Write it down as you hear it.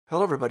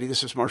Hello, everybody.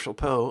 This is Marshall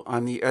Poe.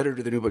 I'm the editor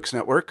of the New Books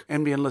Network.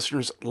 NBN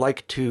listeners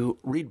like to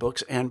read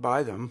books and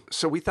buy them.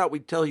 So we thought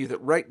we'd tell you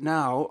that right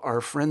now, our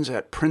friends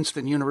at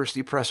Princeton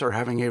University Press are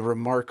having a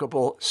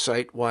remarkable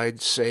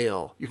site-wide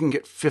sale. You can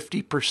get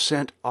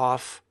 50%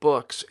 off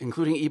books,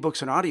 including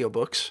ebooks and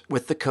audiobooks,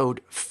 with the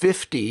code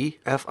 50,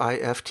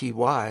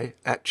 F-I-F-T-Y,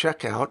 at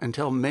checkout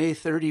until May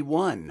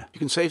 31. You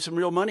can save some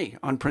real money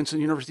on Princeton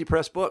University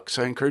Press books.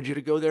 I encourage you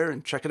to go there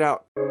and check it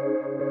out.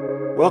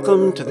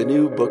 Welcome to the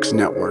New Books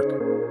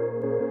Network.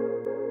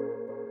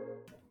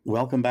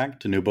 Welcome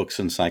back to New Books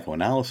in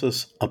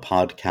Psychoanalysis, a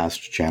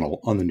podcast channel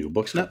on the New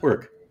Books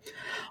Network.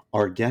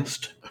 Our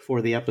guest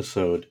for the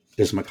episode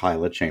is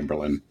Michaela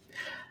Chamberlain.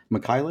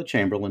 Michaela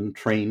Chamberlain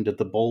trained at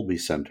the Bowlby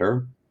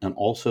Center and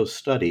also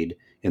studied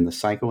in the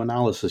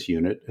Psychoanalysis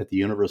unit at the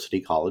University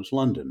College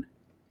London.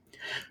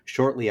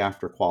 Shortly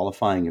after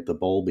qualifying at the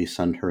Bowlby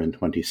Center in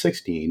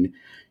 2016,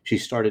 she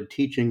started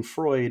teaching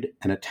Freud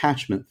and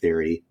attachment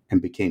theory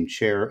and became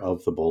chair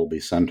of the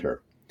Bowlby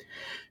Center.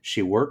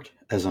 She worked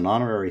as an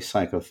honorary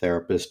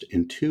psychotherapist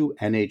in 2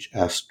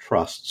 NHS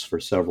trusts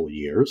for several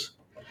years.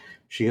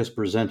 She has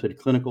presented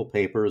clinical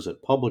papers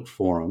at public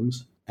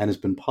forums and has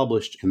been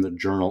published in the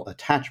journal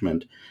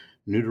Attachment,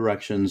 New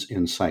Directions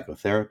in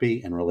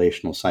Psychotherapy and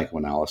Relational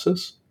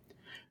Psychoanalysis,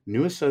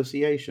 New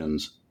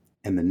Associations,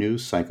 and the New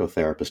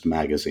Psychotherapist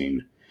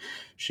magazine.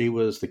 She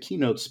was the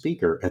keynote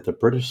speaker at the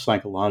British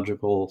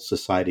Psychological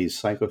Society's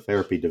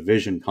Psychotherapy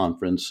Division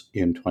Conference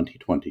in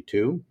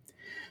 2022.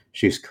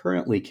 She's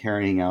currently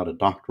carrying out a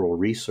doctoral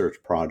research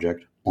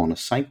project on a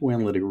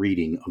psychoanalytic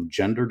reading of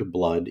gendered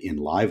blood in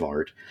live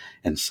art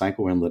and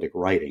psychoanalytic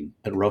writing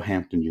at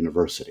Roehampton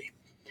University.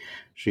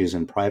 She is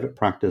in private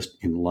practice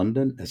in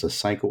London as a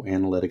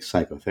psychoanalytic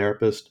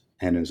psychotherapist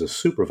and as a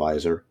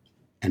supervisor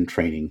and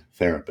training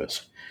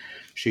therapist.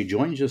 She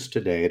joins us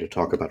today to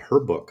talk about her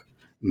book,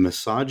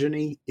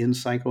 Misogyny in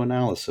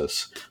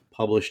Psychoanalysis,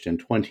 published in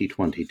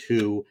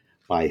 2022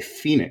 by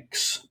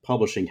Phoenix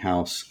Publishing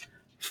House.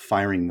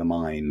 Firing the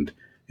Mind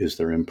is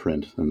their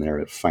imprint, and they're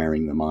at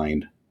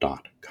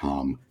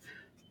firingthemind.com.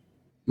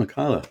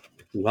 Michaela,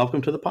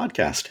 welcome to the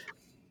podcast.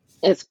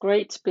 It's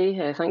great to be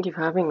here. Thank you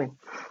for having me.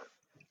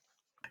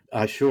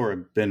 Sure.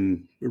 I've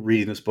been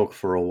reading this book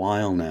for a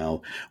while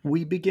now.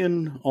 We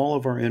begin all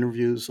of our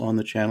interviews on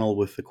the channel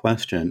with the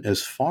question,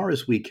 as far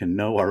as we can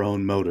know our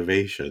own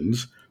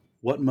motivations,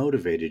 what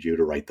motivated you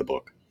to write the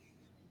book?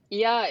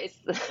 Yeah, it's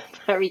a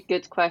very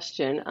good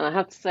question. And I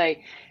have to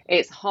say,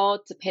 it's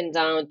hard to pin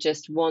down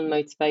just one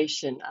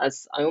motivation,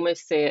 as I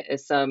almost see it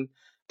as the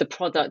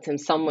product in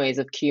some ways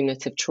of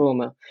cumulative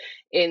trauma.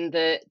 In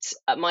that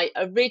my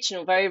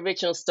very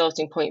original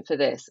starting point for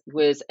this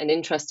was an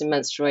interest in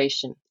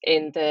menstruation.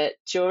 In that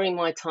during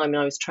my time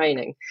when I was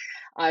training,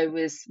 I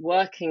was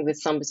working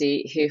with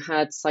somebody who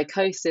had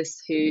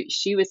psychosis, who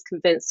she was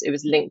convinced it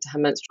was linked to her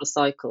menstrual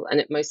cycle. And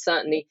it most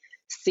certainly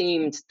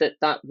seemed that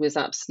that was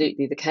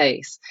absolutely the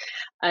case.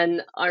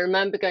 And I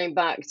remember going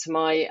back to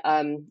my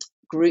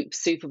group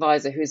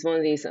supervisor, who's one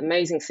of these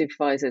amazing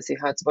supervisors who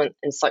had one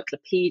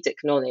encyclopedic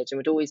knowledge and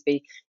would always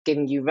be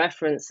giving you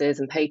references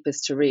and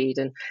papers to read,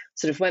 and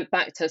sort of went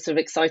back to sort of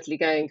excitedly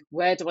going,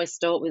 where do I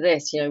start with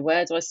this?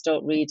 Where do I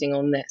start reading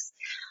on this?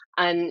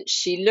 And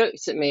she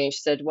looked at me and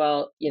she said,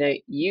 well,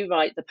 you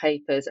write the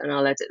papers and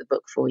I'll edit the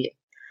book for you.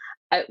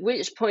 At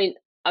which point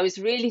I was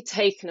really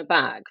taken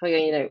aback by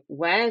going,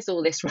 where's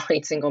all this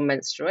writing on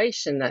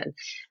menstruation then?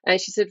 And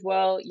she said,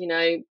 well,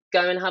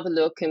 go and have a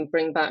look and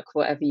bring back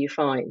whatever you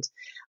find.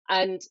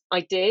 And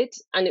I did,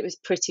 and it was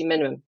pretty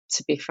minimum,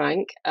 to be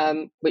frank,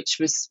 which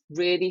was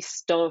really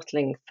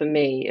startling for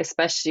me,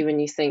 especially when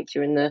you think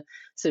you're in the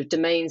sort of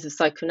domains of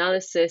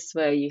psychoanalysis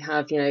where you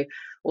have,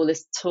 all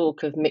this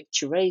talk of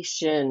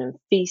micturition and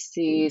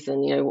feces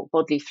and, what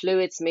bodily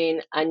fluids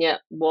mean. And yet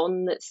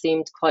one that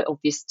seemed quite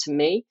obvious to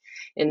me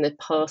in the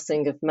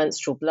passing of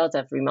menstrual blood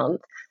every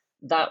month,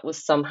 that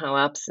was somehow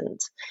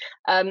absent.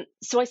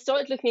 So I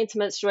started looking into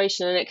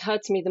menstruation, and it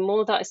occurred to me the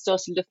more that I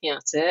started looking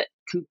at it,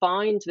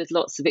 combined with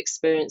lots of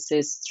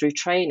experiences through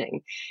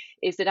training,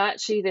 is that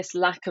actually this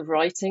lack of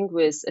writing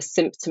was a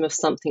symptom of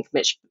something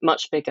much,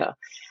 much bigger.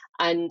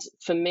 And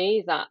for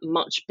me, that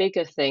much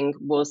bigger thing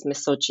was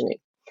misogyny.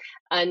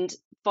 And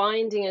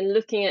finding and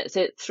looking at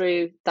it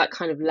through that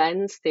kind of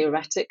lens,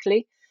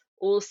 theoretically,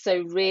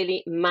 also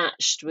really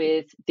matched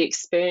with the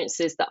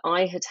experiences that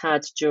I had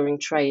had during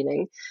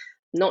training,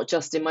 not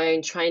just in my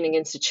own training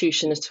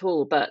institution at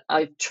all, but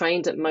I've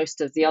trained at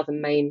most of the other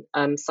main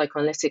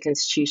psychoanalytic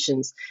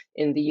institutions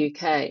in the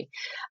UK.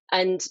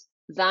 And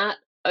that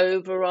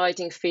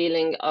overriding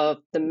feeling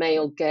of the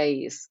male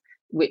gaze,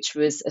 which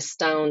was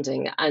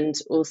astounding, and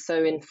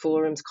also in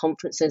forums,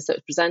 conferences that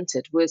were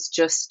presented, was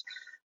just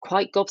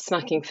quite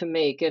gobsmacking for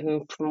me,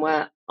 given from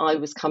where I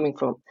was coming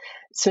from.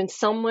 So in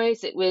some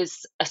ways, it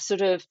was a sort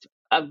of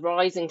a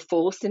rising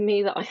force in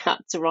me that I had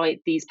to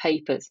write these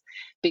papers,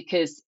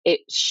 because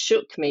it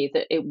shook me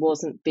that it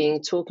wasn't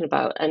being talked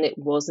about and it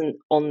wasn't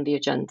on the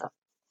agenda.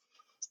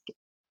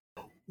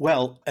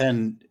 Well,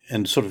 and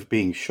sort of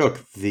being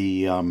shook,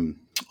 the on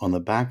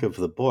the back of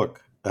the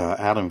book,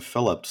 Adam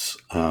Phillips,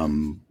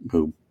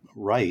 who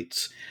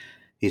writes,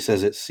 he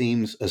says, it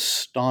seems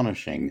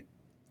astonishing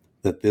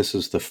that this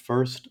is the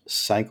first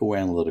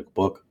psychoanalytic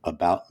book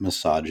about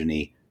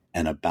misogyny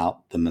and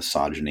about the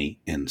misogyny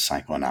in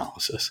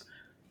psychoanalysis.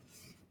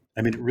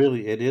 I mean,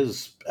 really, it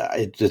is,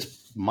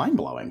 it's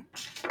mind-blowing.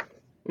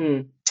 I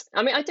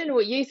mean, I don't know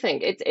what you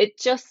think. It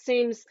just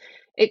seems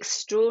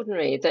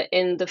extraordinary that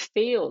in the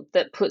field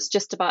that puts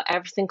just about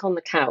everything on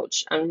the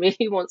couch and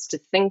really wants to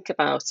think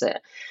about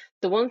it,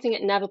 the one thing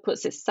it never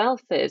puts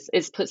itself is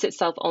puts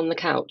itself on the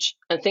couch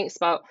and thinks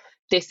about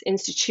this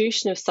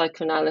institution of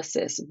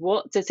psychoanalysis.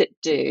 What does it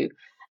do?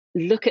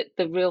 Look at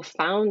the real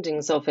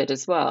foundings of it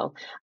as well.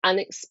 And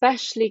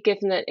especially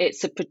given that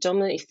it's a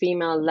predominantly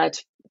female-led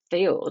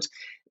field,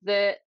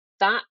 that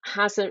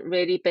hasn't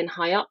really been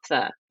high up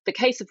there. The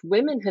case of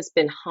women has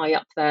been high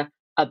up there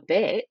a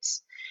bit,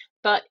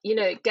 but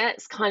it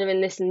gets kind of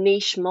in this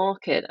niche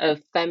market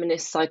of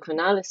feminist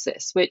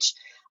psychoanalysis, which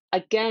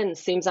again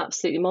seems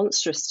absolutely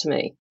monstrous to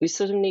me. We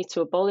sort of need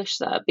to abolish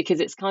that, because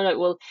it's kind of like,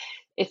 well,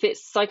 if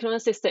it's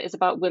psychoanalysis that is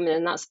about women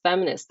and that's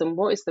feminist, then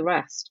what is the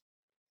rest?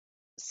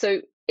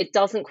 So it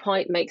doesn't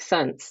quite make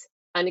sense.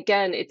 And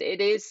again, it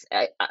is,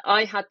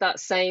 I had that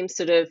same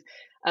sort of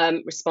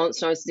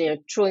response when I was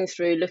trawling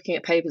through, looking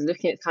at papers,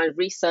 looking at kind of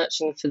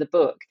researching for the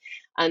book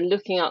and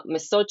looking up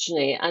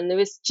misogyny, and there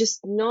was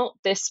just not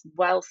this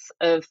wealth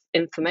of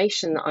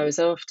information that I was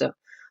after,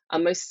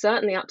 and most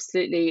certainly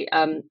absolutely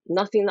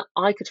nothing that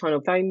I could find,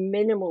 or very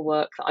minimal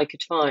work that I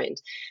could find,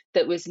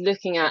 that was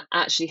looking at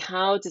actually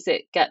how does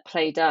it get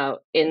played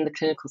out in the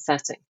clinical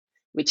setting,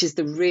 which is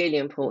the really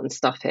important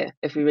stuff here,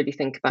 if we really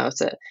think about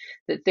it,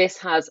 that this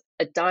has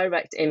a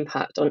direct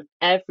impact on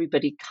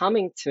everybody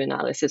coming to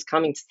analysis,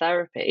 coming to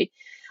therapy,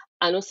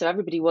 and also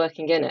everybody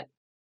working in it.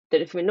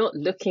 That if we're not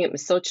looking at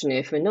misogyny,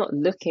 if we're not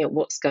looking at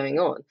what's going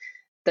on,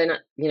 then,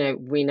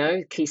 we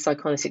know key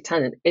psychoanalytic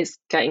tenet is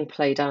getting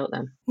played out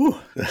then. Ooh,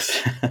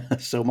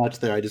 that's so much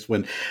there. I just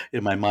went,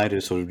 in my mind, I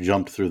sort of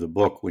jumped through the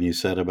book when you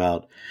said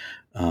about,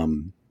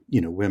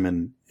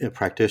 women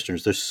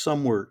practitioners. There's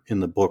somewhere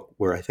in the book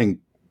where I think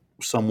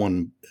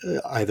someone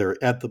either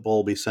at the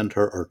Bowlby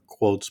Center or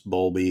quotes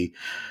Bowlby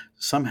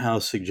somehow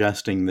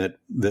suggesting that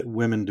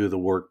women do the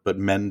work, but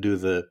men do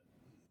the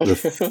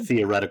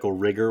theoretical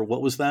rigor.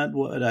 What was that?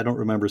 I don't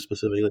remember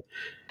specifically.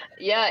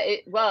 Yeah,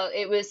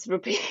 it was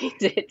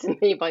repeated to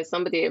me by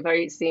somebody, a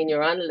very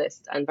senior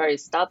analyst and very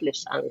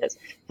established analyst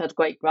who had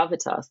great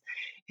gravitas,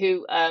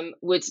 who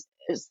would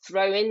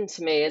throw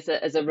into me as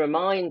a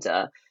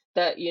reminder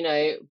that,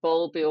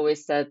 Bowlby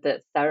always said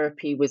that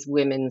therapy was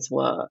women's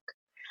work,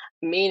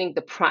 meaning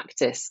the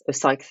practice of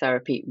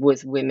psychotherapy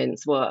was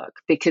women's work,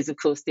 because of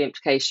course the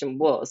implication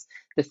was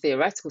the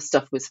theoretical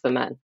stuff was for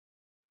men.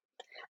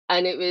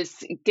 And it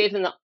was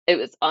given that it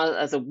was,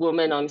 as a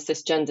woman, I'm a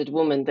cisgendered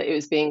woman, that it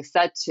was being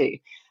said to,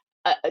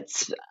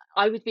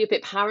 I would be a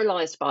bit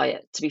paralyzed by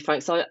it, to be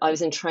frank. So I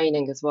was in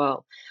training as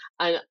well.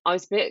 And I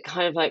was a bit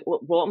kind of like,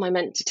 what am I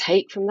meant to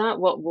take from that?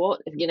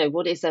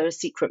 What is there a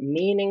secret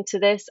meaning to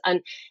this?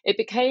 And it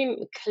became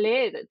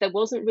clear that there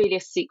wasn't really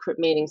a secret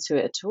meaning to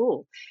it at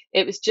all.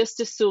 It was just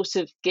a sort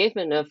of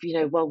given of,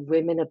 well,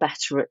 women are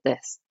better at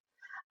this.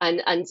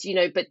 And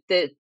but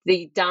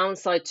the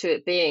downside to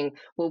it being,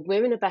 well,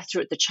 women are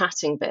better at the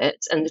chatting bit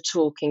and the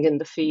talking and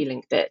the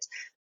feeling bit,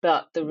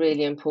 but the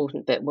really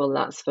important bit, well,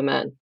 that's for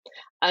men.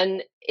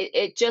 And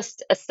it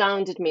just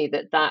astounded me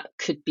that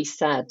could be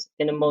said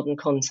in a modern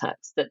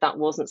context, that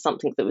wasn't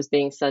something that was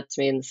being said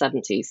to me in the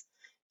 70s,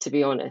 to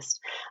be honest.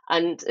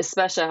 And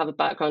especially I have a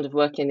background of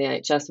working in the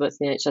NHS, worked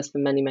in the NHS for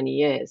many, many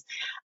years.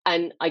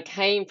 And I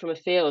came from a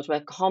field where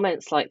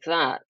comments like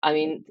that, I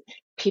mean,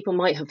 people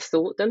might have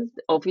thought them,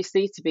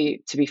 obviously, to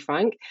be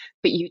frank,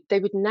 but they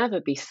would never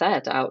be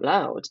said out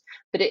loud.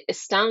 But it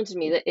astounded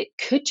me that it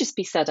could just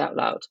be said out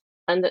loud,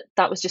 and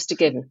that was just a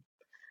given.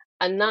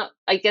 And that,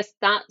 I guess,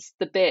 that's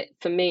the bit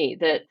for me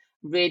that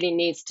really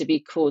needs to be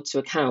called to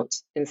account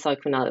in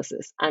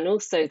psychoanalysis, and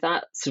also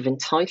that sort of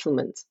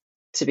entitlement,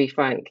 to be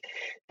frank,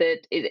 that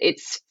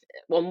it's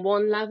on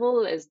one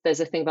level, there's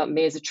a thing about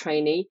me as a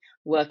trainee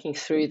working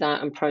through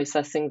that and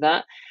processing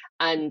that,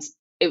 and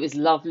it was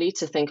lovely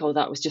to think, oh,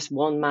 that was just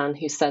one man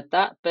who said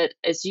that. But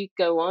as you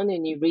go on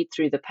and you read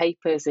through the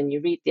papers and you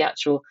read the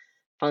actual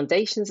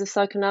foundations of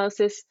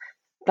psychoanalysis,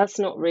 that's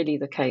not really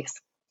the case.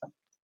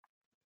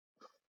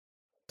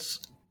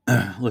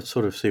 Let's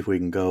sort of see if we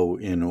can go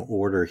in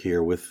order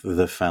here with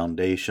the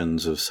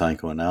foundations of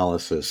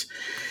psychoanalysis.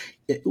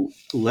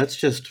 Let's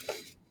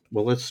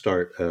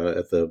start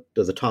at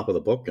the top of the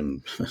book,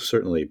 and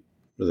certainly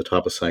at the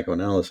top of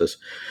psychoanalysis.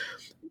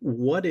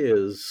 What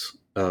is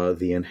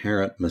the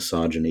inherent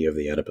misogyny of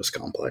the Oedipus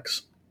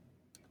complex?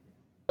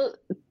 Well,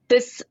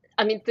 there's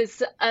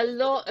a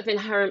lot of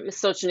inherent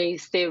misogyny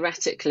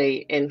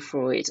theoretically in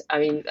Freud. I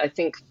mean, I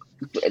think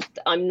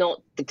I'm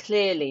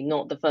clearly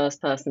not the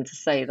first person to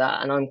say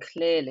that, and I'm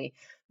clearly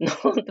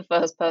not the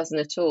first person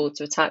at all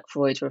to attack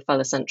Freud or a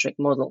phallocentric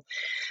model.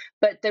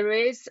 But there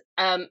is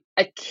a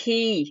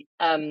key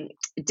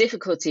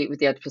difficulty with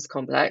the Oedipus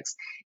complex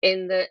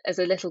in that as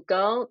a little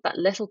girl, that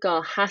little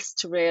girl has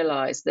to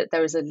realize that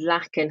there is a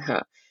lack in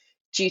her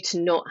due to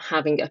not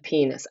having a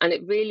penis. And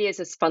it really is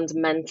as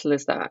fundamental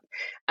as that.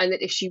 And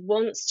that if she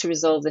wants to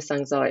resolve this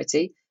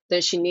anxiety,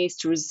 then she needs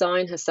to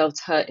resign herself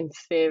to her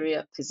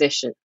inferior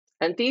position.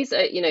 And these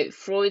are,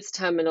 Freud's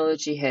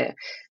terminology here.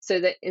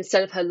 So that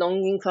instead of her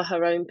longing for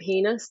her own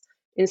penis,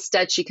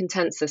 instead she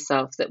contents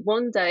herself that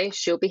one day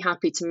she'll be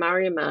happy to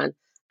marry a man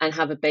and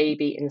have a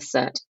baby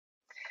instead.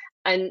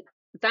 And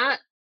that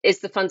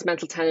is the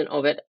fundamental tenet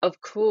of it. Of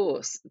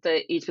course,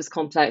 the Oedipus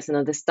complex and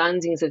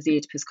understandings of the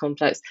Oedipus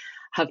complex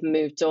have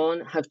moved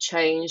on, have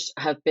changed,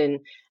 have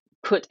been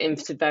put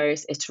into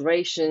various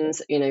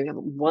iterations. You have a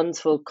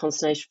wonderful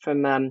constellation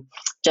from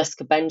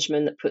Jessica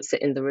Benjamin that puts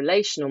it in the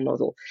relational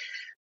model.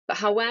 But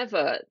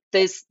however,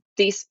 there's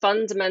these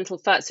fundamental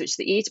facts which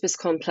the Oedipus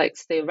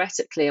complex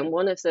theoretically, and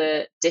one of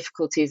the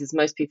difficulties, as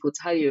most people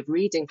tell you, of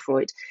reading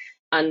Freud,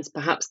 and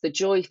perhaps the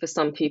joy for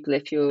some people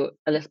if you're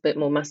a little bit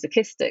more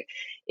masochistic,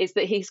 is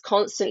that he's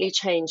constantly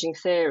changing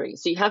theory.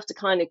 So you have to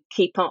kind of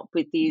keep up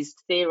with these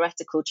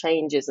theoretical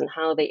changes and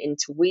how they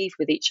interweave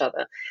with each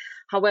other.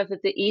 However,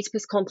 the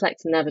Oedipus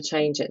complex never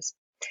changes.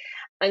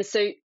 And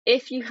so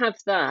if you have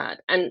that,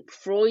 and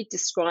Freud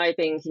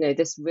describing,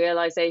 this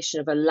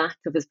realization of a lack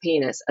of a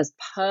penis as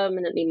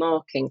permanently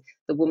marking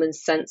the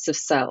woman's sense of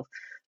self,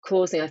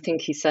 causing, I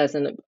think he says,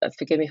 and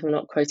forgive me if I'm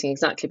not quoting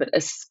exactly, but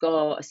a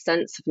scar, a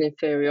sense of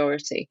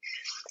inferiority,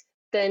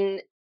 then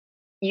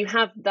you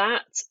have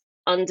that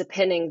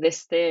underpinning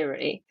this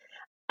theory.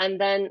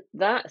 And then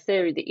that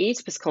theory, the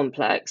Oedipus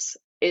complex,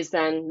 is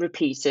then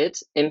repeated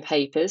in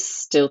papers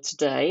still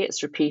today.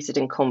 It's repeated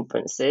in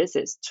conferences.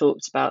 It's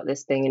talked about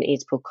this being an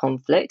Oedipal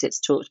conflict. It's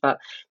talked about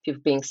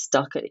people being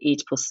stuck at the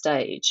Oedipal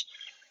stage.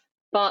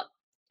 But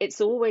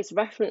it's always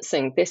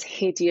referencing this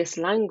hideous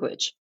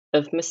language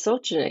of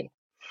misogyny.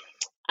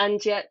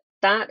 And yet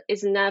that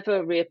is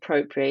never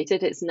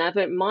reappropriated.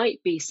 It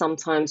might be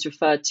sometimes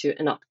referred to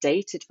an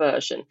updated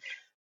version.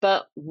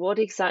 But what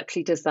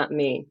exactly does that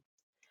mean?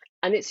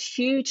 And it's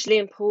hugely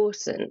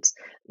important,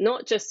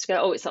 not just to go,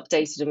 oh, it's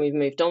updated and we've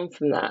moved on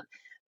from that.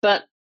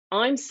 But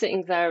I'm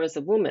sitting there as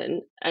a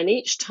woman, and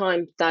each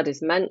time that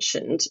is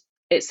mentioned,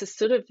 it's a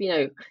sort of,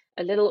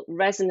 a little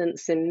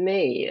resonance in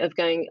me of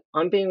going,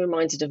 I'm being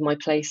reminded of my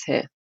place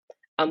here.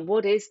 And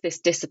what is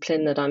this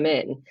discipline that I'm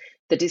in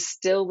that is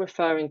still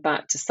referring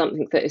back to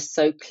something that is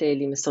so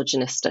clearly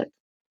misogynistic?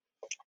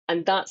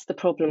 And that's the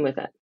problem with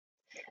it.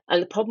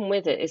 And the problem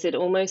with it is it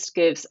almost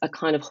gives a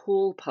kind of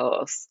hall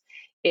pass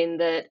in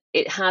that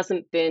it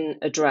hasn't been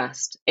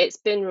addressed. It's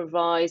been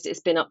revised,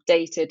 it's been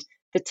updated.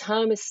 The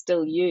term is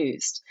still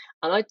used.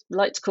 And I'd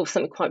like to call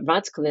something quite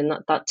radical in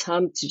that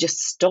term to just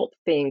stop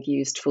being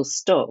used full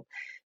stop,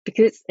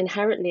 because it's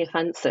inherently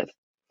offensive.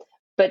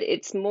 But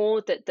it's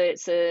more that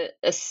it's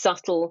a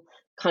subtle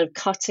kind of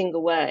cutting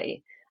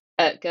away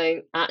at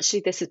going,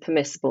 actually, this is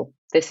permissible,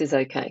 this is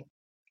okay.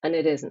 And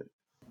it isn't.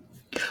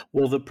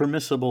 Well, the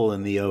permissible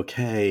and the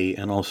okay,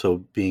 and also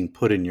being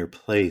put in your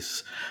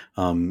place,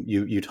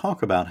 you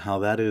talk about how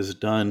that is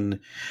done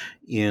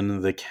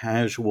in the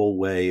casual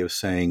way of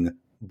saying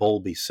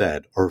Bowlby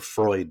said or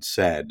Freud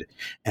said,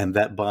 and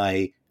that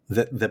by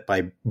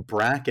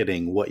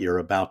bracketing what you're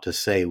about to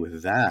say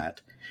with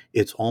that,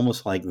 it's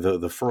almost like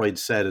the Freud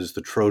said is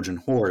the Trojan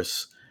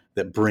horse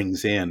that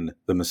brings in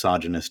the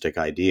misogynistic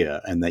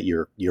idea, and that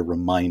you're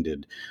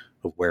reminded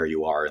of where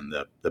you are in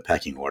the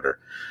pecking order.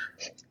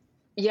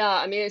 Yeah,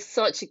 I mean, it's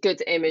such a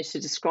good image to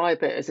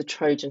describe it as a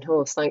Trojan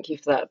horse. Thank you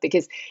for that,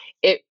 because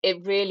it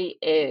really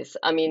is.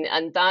 I mean,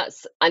 and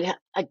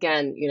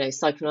again,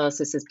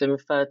 psychoanalysis has been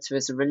referred to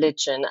as a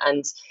religion.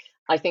 And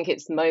I think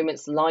it's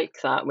moments like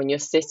that when you're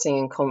sitting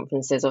in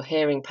conferences or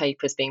hearing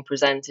papers being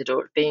presented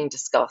or being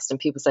discussed, and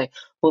people say,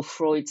 well,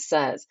 Freud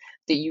says,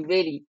 that you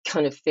really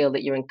kind of feel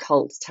that you're in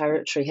cult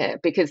territory here,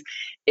 because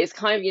it's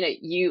kind of,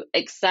 you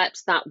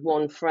accept that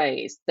one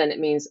phrase, then it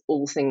means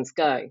all things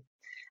go.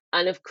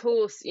 And of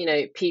course,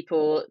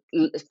 people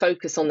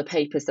focus on the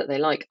papers that they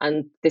like.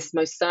 And this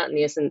most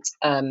certainly isn't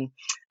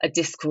a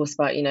discourse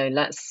about,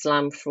 let's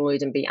slam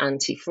Freud and be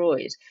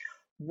anti-Freud.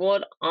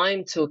 What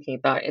I'm talking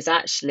about is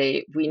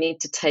actually we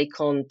need to take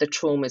on the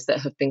traumas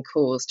that have been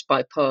caused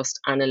by past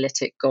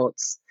analytic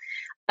gods,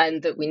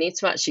 and that we need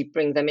to actually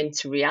bring them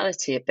into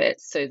reality a bit,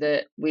 so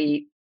that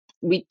we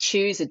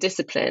choose a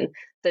discipline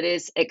that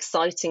is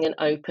exciting and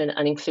open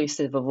and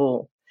inclusive of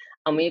all.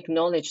 And we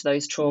acknowledge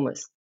those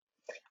traumas.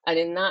 And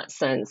in that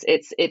sense,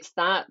 it's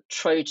that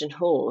Trojan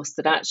horse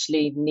that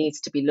actually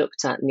needs to be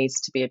looked at,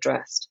 needs to be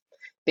addressed,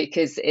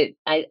 because it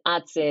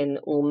adds in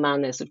all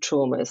manners of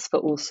traumas for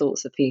all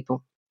sorts of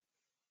people.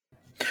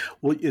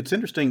 Well, it's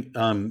interesting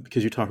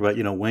because you talk about,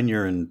 when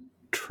you're in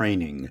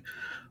training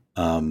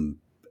and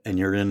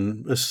you're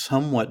in a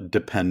somewhat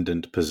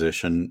dependent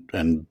position,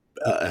 and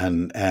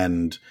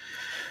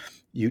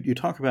you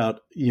talk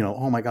about,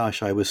 oh my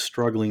gosh, I was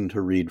struggling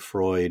to read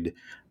Freud.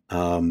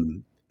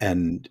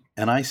 And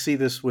I see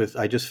this with,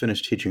 I just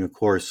finished teaching a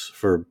course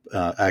for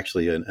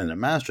actually in a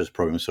master's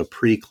program, so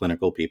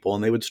preclinical people,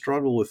 and they would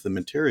struggle with the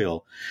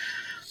material.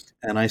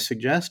 And I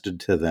suggested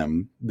to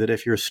them that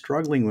if you're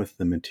struggling with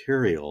the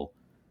material,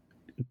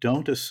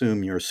 don't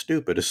assume you're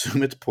stupid,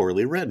 assume it's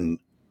poorly written.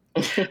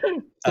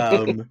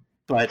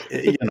 But,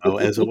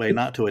 as a way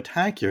not to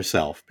attack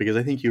yourself, because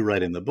I think you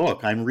write in the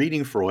book, I'm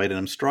reading Freud and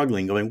I'm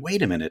struggling, going,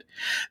 wait a minute,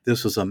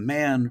 this was a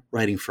man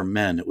writing for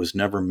men. It was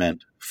never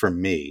meant for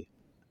me.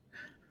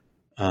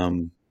 I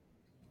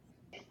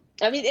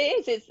mean,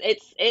 it is.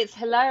 It's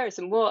hilarious,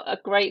 and what a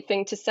great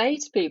thing to say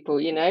to people.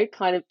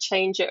 Kind of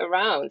change it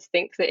around.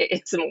 Think that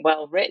it isn't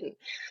well written,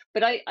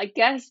 but I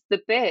guess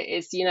the bit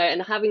is,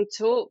 and having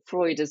taught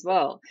Freud as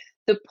well,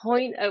 the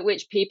point at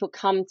which people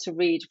come to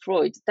read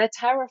Freud, they're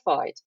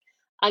terrified,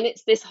 and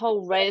it's this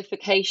whole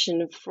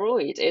reification of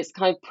Freud. It's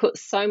kind of put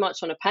so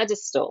much on a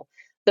pedestal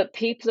that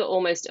people are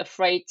almost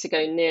afraid to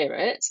go near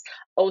it.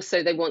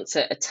 Also, they want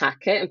to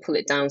attack it and pull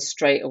it down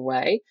straight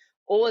away,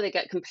 or they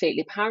get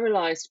completely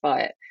paralyzed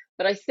by it.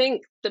 But I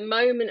think the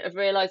moment of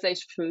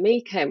realization for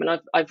me came, and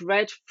I've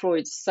read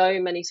Freud so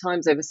many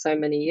times over so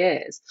many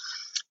years,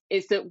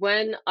 is that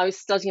when I was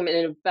studying him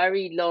in a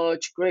very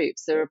large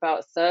groups, there were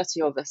about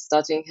 30 of us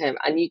studying him,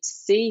 and you'd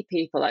see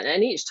people,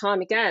 and each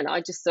time again, I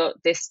just thought,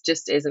 this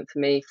just isn't for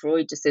me.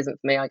 Freud just isn't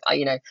for me.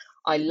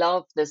 I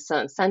love, there's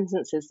certain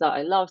sentences that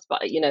I loved,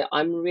 but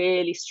I'm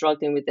really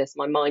struggling with this.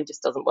 My mind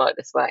just doesn't work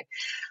this way.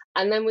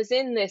 And then was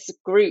in this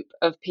group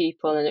of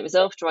people, and it was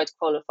after I'd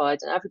qualified,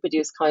 and everybody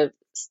was kind of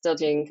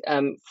studying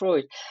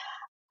Freud.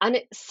 And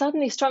it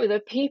suddenly struck me, there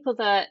were people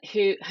there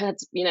who had,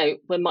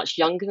 were much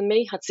younger than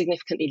me, had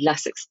significantly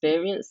less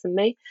experience than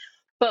me,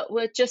 but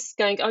were just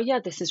going, oh yeah,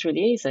 this is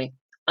really easy,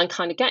 and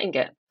kind of getting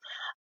it.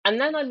 And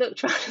then I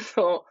looked around and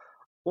thought,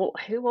 well,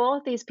 who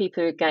are these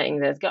people who are getting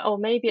this? Go, oh,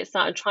 maybe it's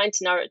that. I'm trying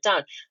to narrow it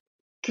down.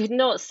 Could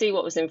not see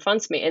what was in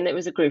front of me, and it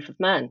was a group of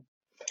men.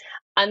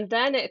 And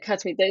then it occurred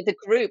to me that the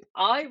group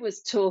I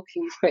was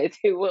talking with,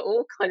 who were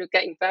all kind of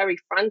getting very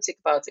frantic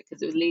about it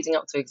because it was leading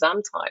up to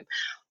exam time,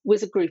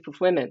 was a group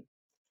of women.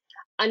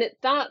 And at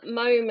that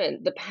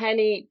moment, the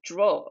penny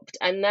dropped.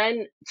 And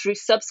then through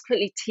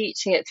subsequently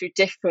teaching it through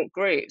different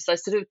groups, I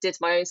sort of did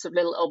my own sort of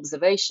little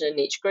observation in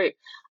each group.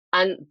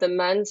 And the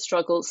men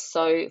struggle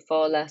so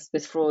far less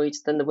with Freud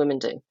than the women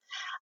do.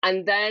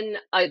 And then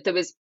there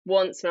was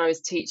once when I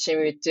was teaching,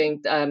 we were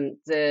doing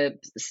the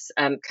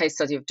case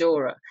study of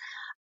Dora.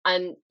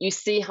 And you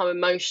see how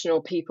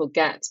emotional people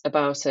get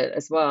about it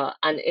as well.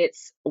 And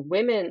it's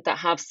women that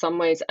have some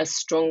ways a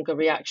stronger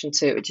reaction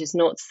to it, which is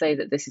not to say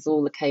that this is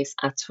all the case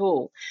at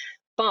all.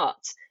 But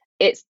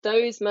it's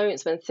those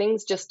moments when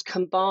things just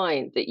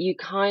combine that you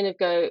kind of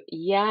go,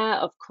 yeah,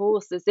 of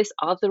course, there's this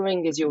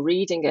othering as you're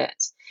reading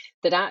it,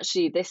 that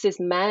actually this is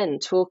men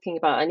talking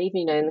about, and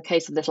even, in the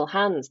case of Little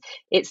Hands,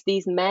 it's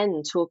these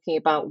men talking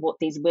about what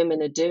these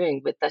women are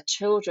doing with their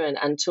children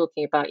and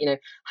talking about,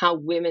 how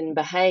women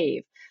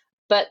behave.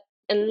 But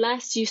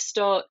unless you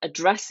start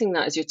addressing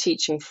that as you're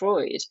teaching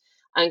Freud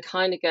and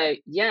kind of go,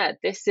 yeah,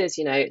 this is,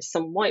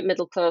 some white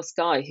middle class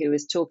guy who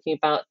is talking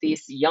about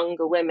these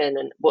younger women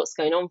and what's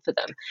going on for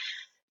them,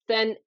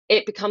 then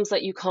it becomes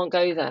like you can't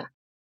go there.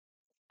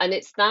 And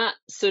it's that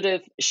sort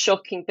of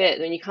shocking bit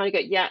when you kind of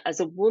go, yeah,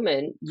 as a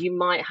woman, you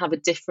might have a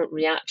different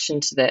reaction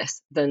to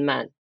this than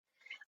men.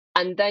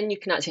 And then you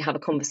can actually have a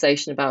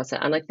conversation about it.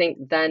 And I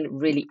think then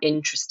really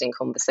interesting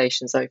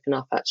conversations open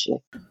up,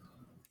 actually.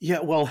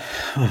 Yeah, well,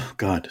 oh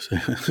God,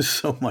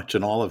 so much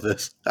in all of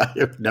this. I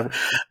have never.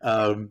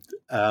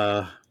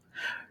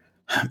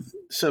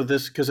 So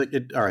this, because all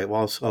right.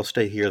 Well, I'll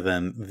stay here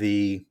then.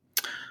 The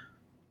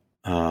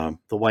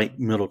white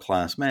middle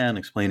class man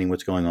explaining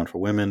what's going on for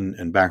women,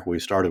 and back where we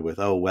started with,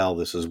 oh well,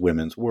 this is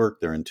women's work.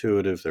 They're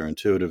intuitive.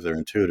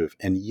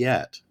 And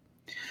yet,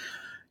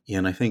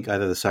 in I think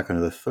either the second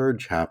or the third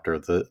chapter,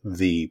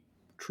 the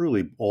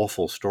truly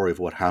awful story of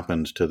what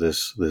happened to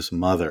this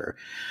mother.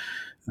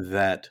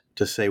 That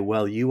to say,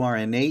 well, you are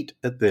innate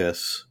at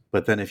this,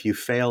 but then if you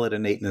fail at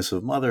innateness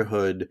of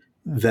motherhood,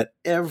 that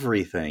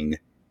everything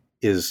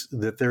is,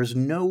 that there's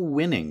no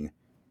winning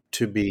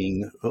to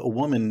being a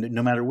woman,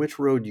 no matter which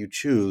road you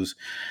choose,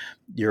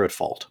 you're at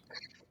fault.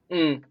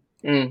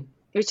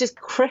 Which is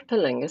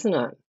crippling, isn't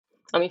it?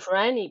 I mean, for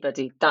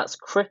anybody, that's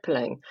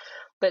crippling.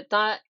 But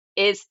that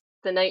is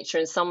the nature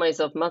in some ways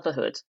of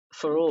motherhood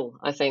for all,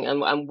 I think,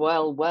 and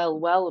well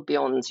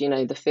beyond,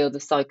 the field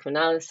of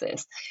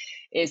psychoanalysis.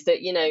 Is that,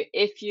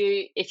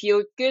 if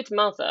you're a good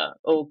mother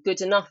or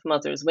good enough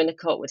mother, as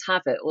Winnicott would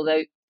have it,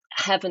 although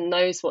heaven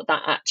knows what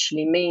that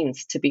actually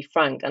means, to be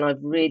frank, and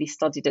I've really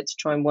studied it to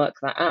try and work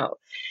that out,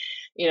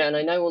 and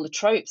I know all the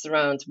tropes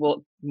around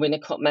what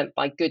Winnicott meant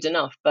by good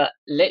enough, but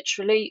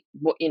literally,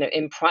 what,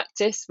 in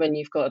practice, when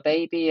you've got a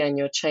baby and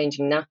you're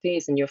changing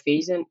nappies and you're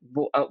feeding,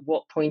 at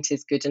what point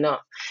is good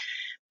enough?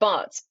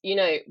 But,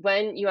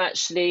 when you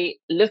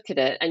actually look at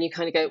it and you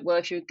kind of go, well,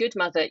 if you're a good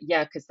mother,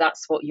 yeah, because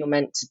that's what you're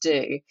meant to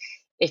do.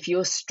 If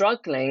you're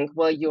struggling,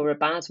 well, you're a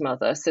bad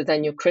mother. So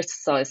then you're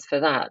criticized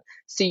for that.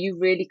 So you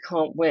really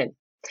can't win.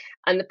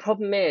 And the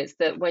problem is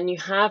that when you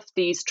have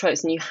these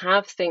tropes and you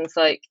have things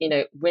like,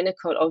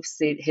 Winnicott,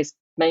 obviously his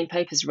main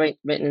papers written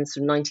in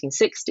the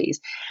 1960s,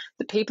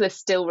 that people are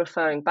still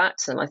referring back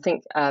to them. I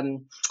think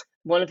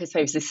one of his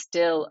papers is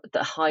still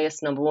the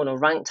highest number one, or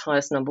ranked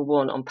highest number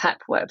one on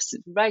PepWeb. So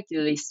it's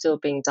regularly still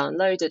being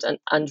downloaded,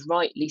 and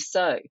rightly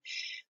so.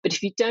 But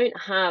if you don't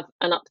have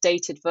an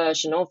updated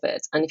version of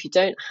it, and if you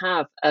don't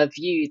have a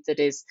view that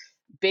is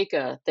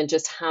bigger than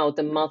just how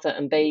the mother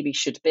and baby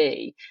should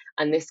be,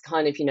 and this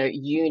kind of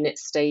unit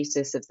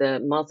status of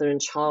the mother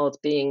and child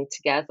being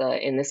together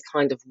in this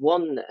kind of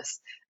oneness,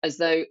 as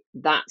though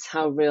that's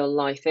how real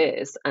life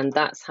is and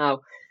that's how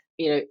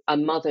a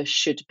mother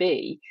should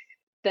be,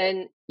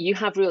 then you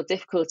have real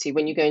difficulty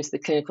when you go into the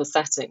clinical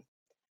setting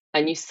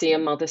and you see a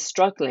mother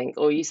struggling,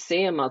 or you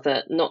see a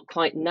mother not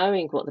quite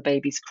knowing what the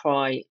baby's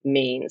cry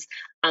means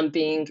and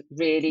being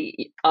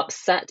really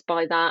upset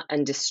by that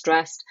and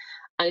distressed.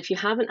 And if you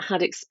haven't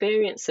had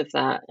experience of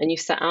that and you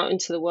set out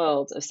into the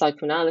world of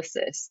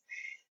psychoanalysis,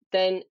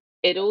 then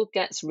it all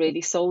gets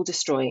really soul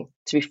destroying,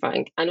 to be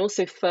frank, and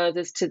also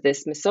furthers to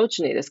this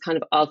misogyny, this kind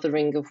of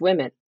othering of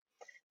women,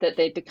 that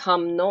they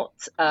become not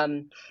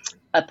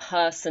a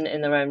person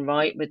in their own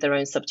right, with their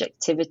own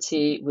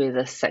subjectivity, with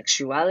a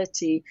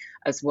sexuality,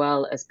 as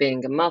well as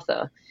being a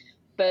mother,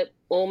 but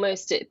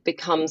almost it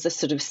becomes a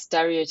sort of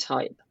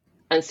stereotype.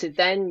 And so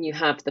then you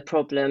have the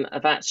problem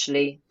of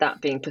actually that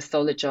being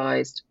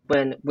pathologized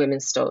when women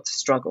start to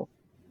struggle,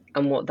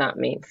 and what that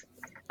means.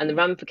 And the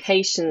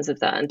ramifications of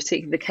that, and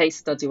particularly the case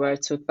study where I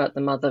talk about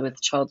the mother with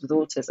the child with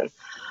autism,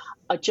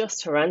 are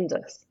just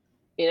horrendous.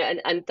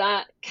 And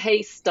that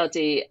case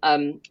study,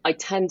 I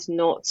tend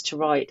not to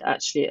write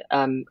actually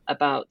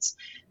about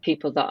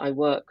people that I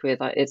work with.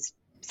 It's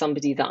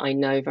somebody that I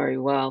know very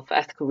well. For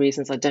ethical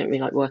reasons, I don't really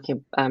like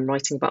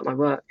writing about my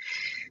work,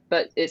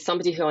 but it's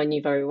somebody who I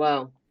knew very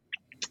well.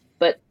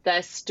 But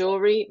their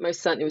story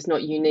most certainly was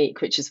not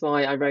unique, which is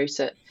why I wrote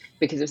it,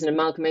 because it was an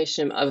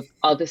amalgamation of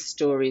other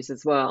stories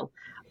as well,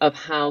 of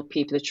how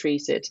people are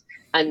treated.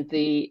 And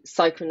the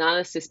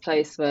psychoanalysis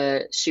place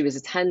where she was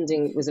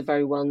attending was a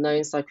very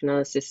well-known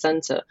psychoanalysis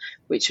centre,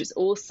 which was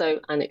also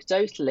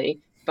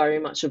anecdotally very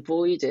much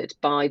avoided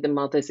by the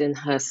mothers in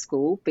her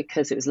school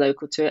because it was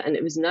local to it, and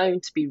it was known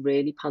to be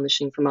really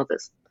punishing for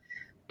mothers.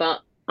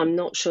 But I'm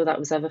not sure that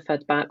was ever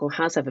fed back, or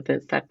has ever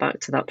been fed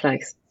back to that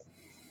place.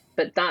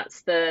 But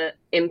that's the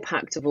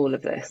impact of all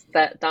of this.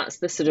 That's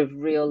the sort of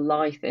real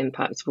life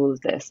impact of all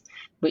of this,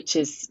 which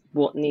is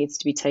what needs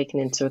to be taken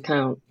into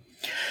account.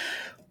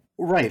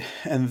 Right.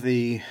 And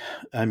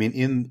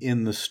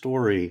in the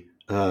story,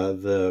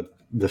 the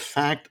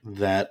fact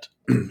that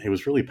it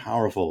was really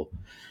powerful,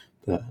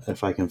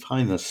 if I can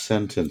find the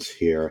sentence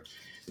here,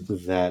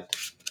 that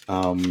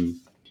so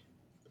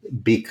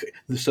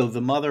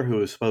the mother,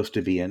 who is supposed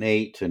to be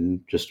innate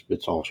and just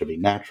it's all should be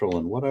natural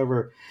and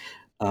whatever,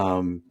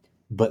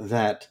 but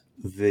that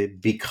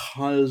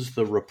because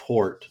the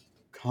report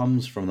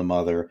comes from the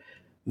mother,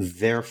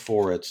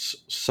 therefore it's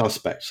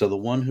suspect. So the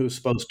one who's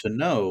supposed to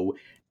know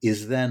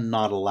is then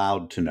not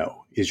allowed to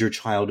know. Is your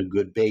child a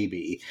good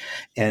baby?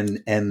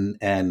 And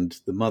the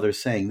mother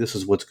saying, this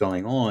is what's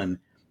going on.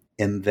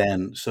 And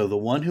then, so the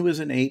one who is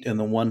innate and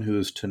the one who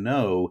is to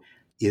know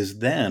is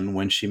then,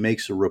 when she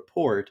makes a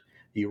report,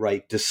 you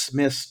write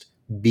dismissed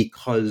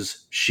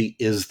because she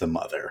is the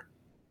mother.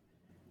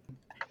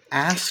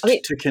 Asked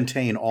to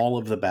contain all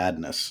of the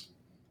badness.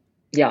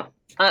 Yeah,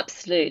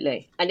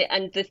 absolutely.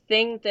 And the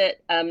thing that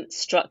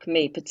struck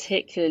me,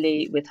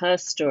 particularly with her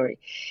story,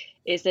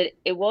 is that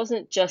it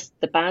wasn't just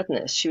the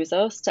badness. She was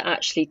asked to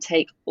actually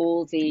take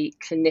all the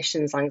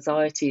clinicians'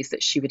 anxieties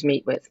that she would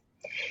meet with,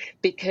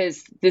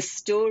 because the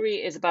story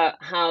is about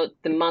how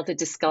the mother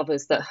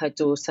discovers that her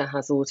daughter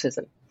has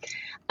autism.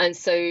 And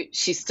so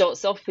she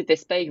starts off with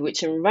this baby,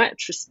 which in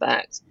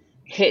retrospect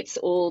hits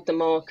all the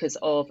markers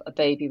of a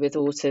baby with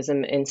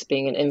autism into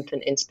being an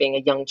infant, into being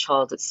a young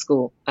child at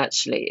school,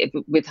 actually.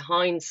 With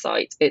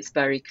hindsight, it's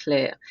very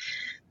clear.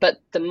 But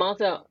the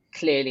mother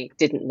clearly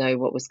didn't know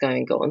what was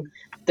going on.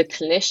 The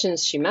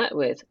clinicians she met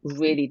with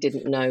really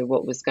didn't know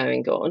what was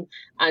going on.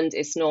 And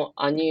it's not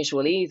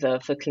unusual either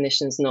for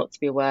clinicians not to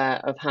be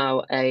aware of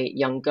how a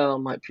young girl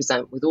might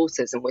present with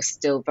autism. We're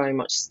still very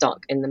much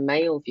stuck in the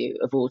male view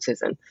of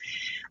autism.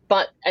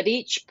 But at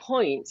each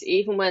point,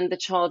 even when the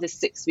child is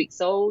 6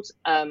 weeks old,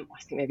 I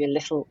think maybe a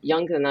little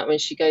younger than that, when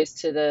she goes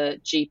to the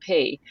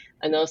GP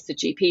and asks the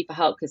GP for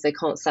help because they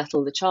can't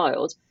settle the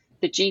child,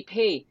 the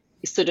GP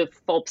sort of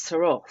fobs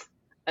her off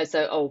as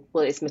though, oh,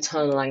 well, it's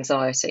maternal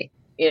anxiety.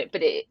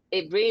 But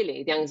it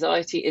really, the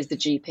anxiety is the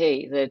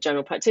GP, the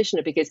general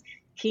practitioner, because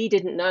he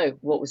didn't know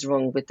what was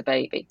wrong with the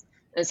baby.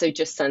 And so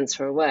just sends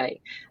her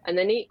away. And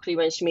then equally,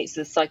 when she meets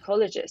the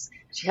psychologist,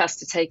 she has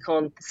to take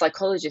on the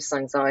psychologist's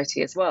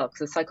anxiety as well, because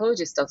the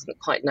psychologist doesn't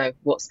quite know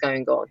what's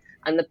going on.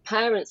 And the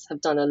parents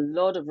have done a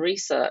lot of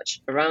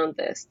research around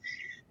this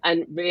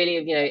and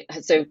really,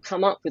 so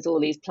come up with all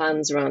these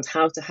plans around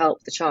how to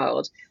help the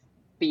child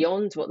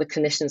beyond what the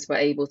clinicians were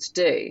able to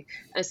do.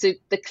 And so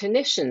the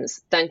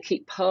clinicians then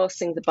keep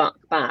passing the buck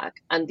back.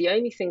 And the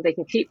only thing they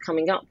can keep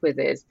coming up with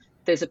is,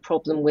 there's a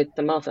problem with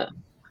the mother,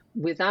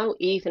 without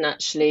even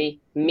actually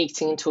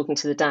meeting and talking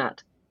to the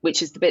dad,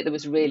 which is the bit that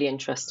was really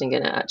interesting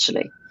in it,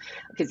 actually,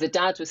 because the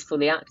dad was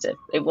fully active.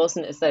 It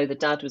wasn't as though the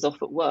dad was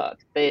off at work.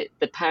 The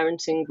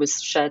parenting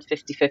was shared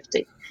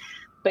 50-50.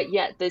 But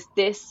yet there's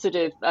this sort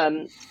of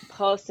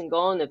passing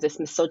on of this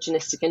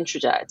misogynistic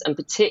introject, and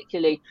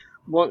particularly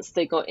once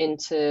they got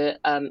into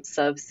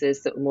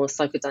services that were more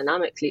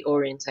psychodynamically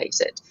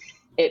orientated,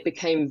 it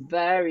became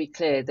very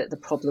clear that the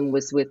problem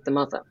was with the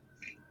mother.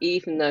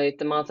 Even though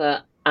the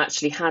mother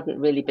actually hadn't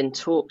really been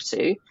talked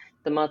to,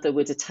 the mother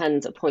would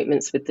attend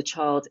appointments with the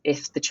child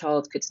if the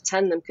child could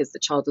attend them, because the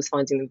child was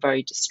finding them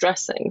very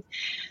distressing.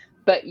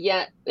 But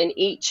yet in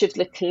each of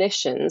the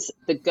clinicians,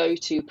 the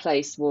go-to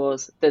place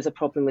was there's a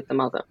problem with the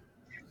mother,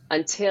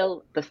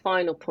 until the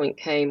final point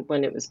came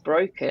when it was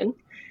broken.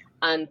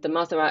 And the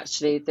mother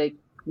actually, they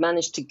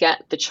managed to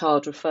get the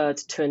child referred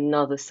to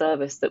another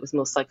service that was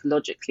more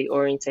psychologically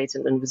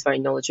orientated and was very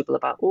knowledgeable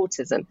about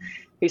autism,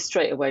 who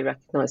straight away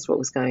recognized what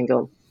was going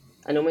on.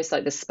 And almost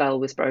like the spell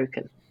was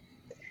broken.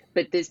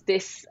 But there's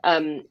this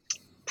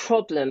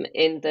problem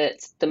in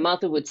that the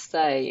mother would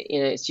say,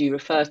 as you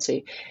refer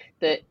to,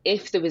 that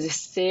if there was a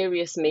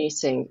serious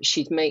meeting,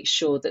 she'd make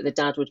sure that the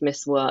dad would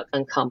miss work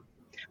and come,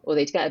 or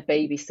they'd get a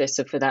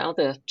babysitter for their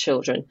other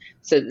children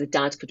so that the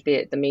dad could be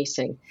at the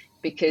meeting,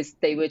 because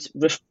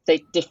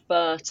they'd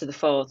defer to the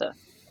father,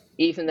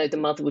 even though the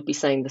mother would be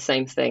saying the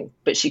same thing,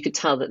 but she could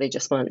tell that they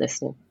just weren't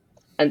listening,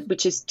 and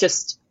which is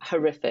just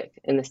horrific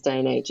in this day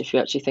and age if you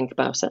actually think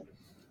about it.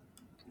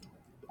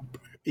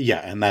 Yeah,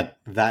 and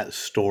that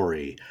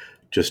story,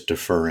 just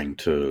deferring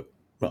to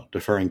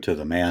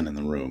the man in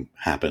the room,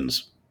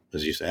 happens,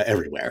 as you say,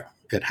 everywhere.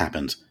 It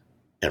happens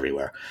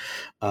everywhere.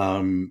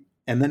 And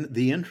then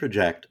the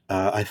introject,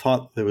 I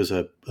thought there was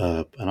an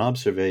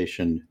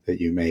observation that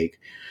you make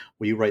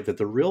where you write that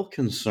the real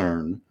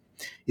concern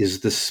is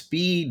the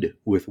speed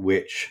with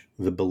which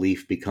the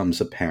belief becomes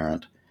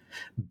apparent.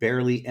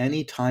 Barely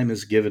any time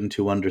is given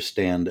to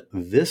understand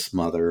this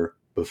mother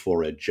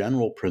before a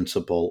general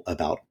principle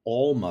about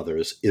all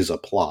mothers is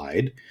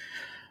applied.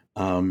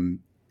 And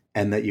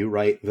that you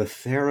write, the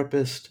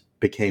therapist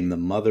became the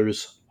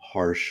mother's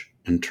harsh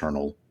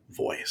internal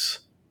voice.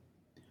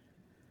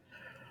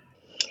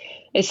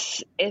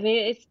 It's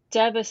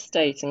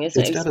devastating,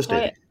 isn't it? It's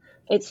devastating.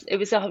 It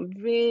was a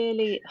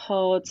really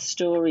hard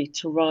story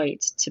to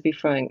write, to be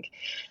frank.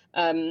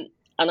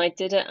 And I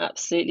did it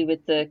absolutely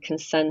with the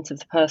consent of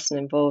the person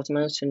involved. I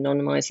managed to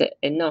anonymize it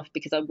enough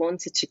because I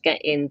wanted to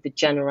get in the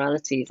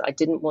generalities. I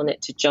didn't want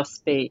it to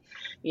just be,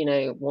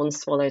 one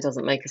swallow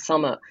doesn't make a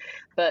summer.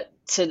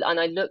 And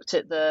I looked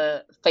at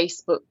the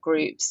Facebook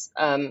groups,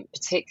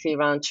 particularly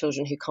around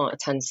children who can't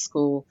attend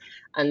school,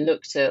 and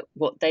looked at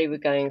what they were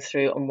going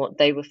through and what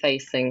they were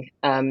facing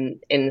in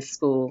the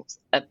schools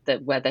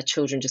where their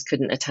children just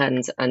couldn't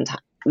attend, and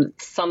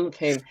some of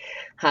whom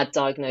had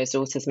diagnosed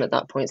autism at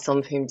that point, some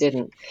of whom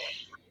didn't.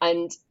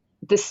 And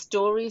the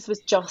stories was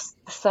just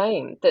the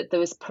same, that there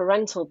was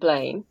parental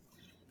blame,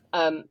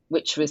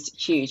 which was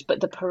huge,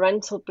 but the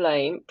parental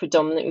blame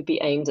predominantly would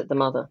be aimed at the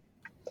mother.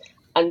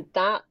 And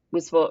that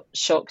was what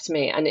shocked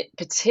me. And it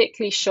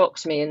particularly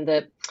shocked me in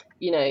that,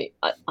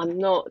 I'm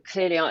not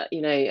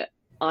clearly,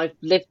 I've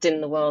lived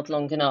in the world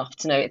long enough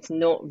to know it's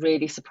not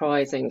really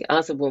surprising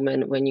as a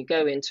woman when you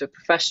go into a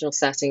professional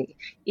setting,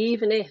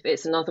 even if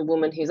it's another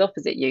woman who's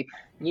opposite you,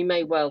 you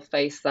may well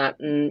face that.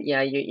 And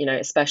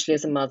especially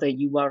as a mother,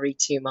 you worry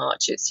too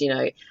much. It's,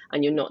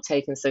 and you're not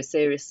taken so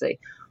seriously.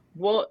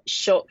 What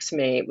shocked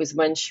me was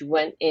when she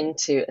went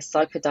into a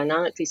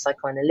psychodynamically,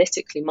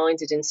 psychoanalytically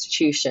minded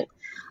institution,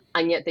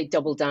 and yet they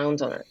doubled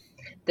down on it.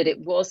 That it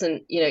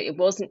wasn't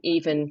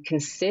even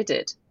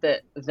considered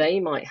that they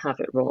might have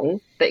it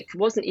wrong, that it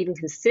wasn't even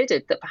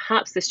considered that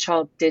perhaps this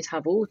child did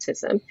have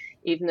autism,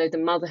 even though the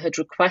mother had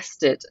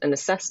requested an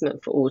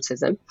assessment for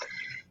autism.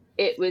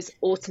 It was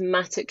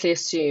automatically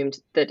assumed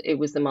that it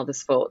was the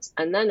mother's fault.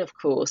 And then, of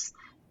course,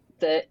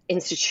 the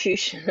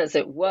institution, as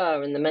it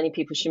were, and the many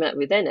people she met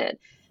within it,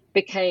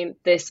 became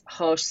this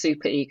harsh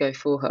superego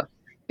for her.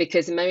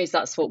 Because in many ways,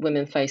 that's what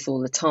women face all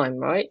the time,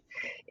 right?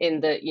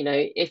 In that,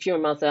 if you're a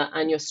mother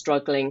and you're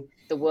struggling,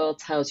 the world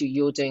tells you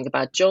you're doing a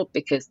bad job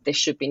because this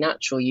should be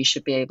natural. You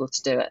should be able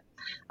to do it.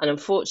 And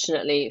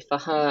unfortunately for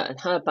her and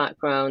her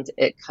background,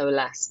 it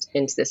coalesced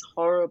into this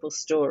horrible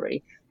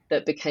story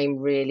that became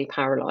really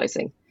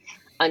paralyzing.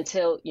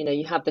 Until,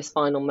 you have this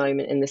final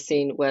moment in the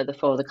scene where the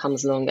father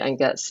comes along and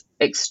gets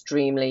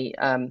extremely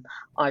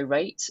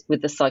irate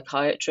with the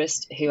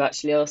psychiatrist, who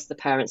actually asks the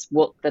parents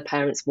what the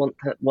parents want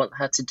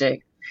her to do.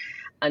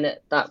 And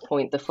at that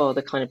point, the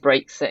father kind of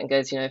breaks it and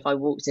goes, if I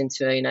walked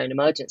into an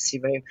emergency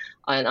room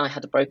and I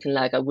had a broken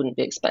leg, I wouldn't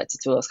be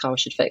expected to ask how I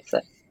should fix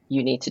it.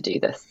 You need to do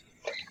this.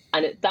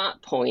 And at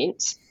that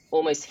point,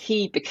 almost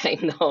he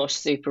became the harsh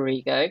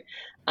superego.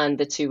 And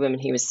the two women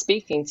he was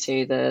speaking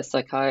to, the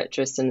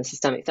psychiatrist and the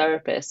systemic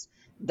therapist,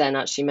 then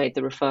actually made the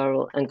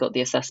referral and got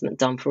the assessment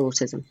done for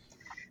autism.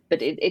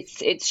 But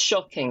it's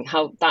shocking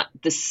how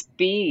the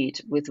speed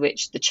with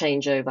which the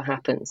changeover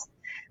happens.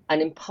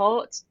 And in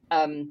part,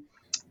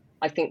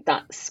 I think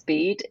that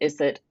speed is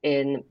that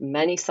in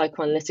many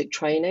psychoanalytic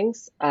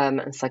trainings and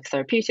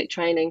psychotherapeutic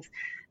trainings,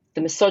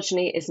 the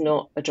misogyny is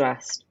not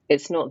addressed.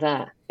 It's not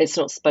there. It's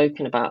not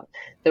spoken about.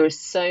 There are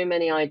so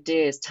many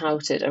ideas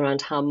touted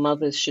around how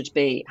mothers should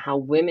be, how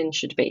women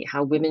should be,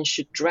 how women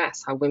should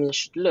dress, how women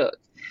should look.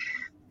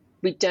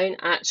 We don't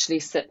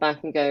actually sit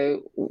back and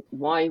go,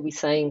 why are we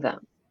saying that?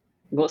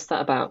 What's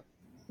that about?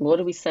 What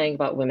are we saying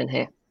about women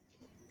here?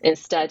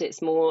 Instead,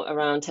 it's more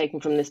around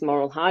taking from this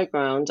moral high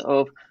ground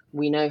of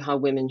we know how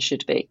women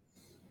should be.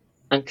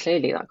 And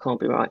clearly that can't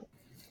be right.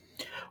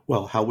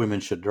 Well, how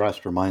women should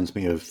dress reminds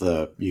me of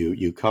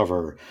you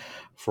cover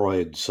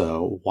Freud's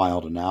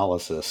wild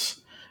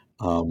analysis,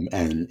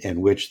 and in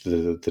which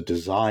the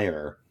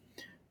desire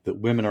that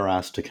women are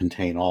asked to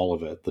contain all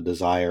of it. The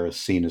desire is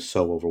seen as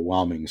so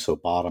overwhelming, so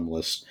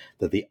bottomless,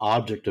 that the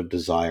object of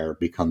desire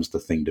becomes the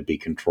thing to be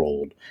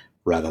controlled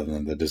rather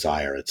than the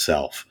desire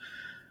itself.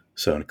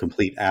 So a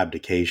complete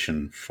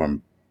abdication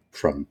from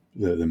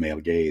the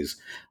male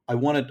gaze. I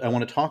want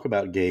to talk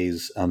about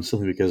gaze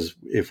simply because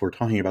if we're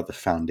talking about the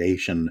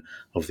foundation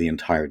of the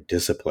entire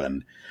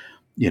discipline,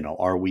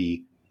 are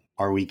we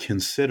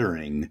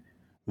considering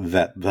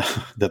that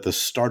the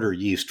starter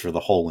yeast for the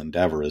whole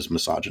endeavor is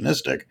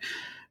misogynistic,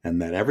 and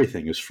that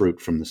everything is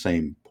fruit from the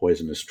same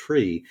poisonous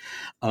tree?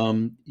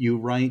 You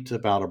write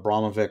about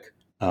Abramovic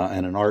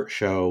and an art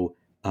show,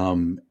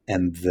 and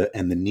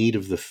the need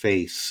of the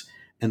face.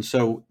 And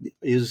so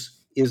is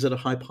it a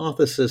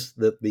hypothesis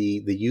that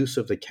the use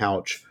of the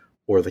couch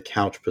or the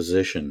couch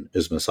position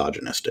is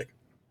misogynistic,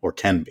 or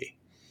can be?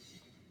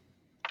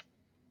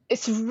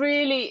 It's a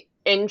really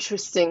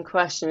interesting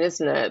question,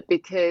 isn't it?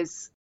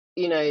 Because,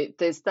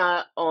 there's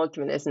that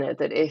argument, isn't it,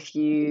 that if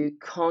you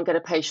can't get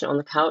a patient on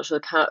the couch, or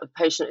the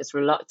patient is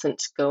reluctant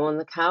to go on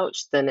the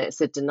couch, then it's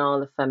a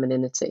denial of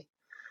femininity,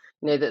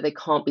 that they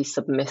can't be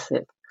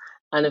submissive.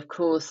 And of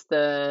course,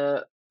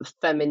 the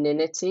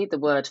femininity, the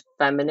word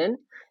feminine,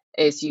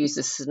 is used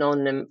as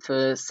synonym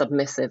for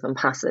submissive and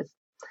passive,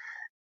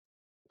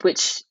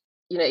 which,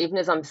 even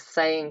as I'm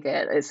saying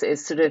it,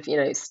 it's sort of,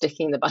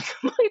 sticking the back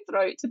of my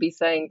throat to be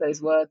saying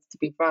those words, to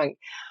be frank.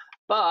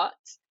 But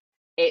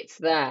it's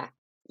there,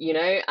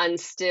 and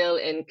still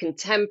in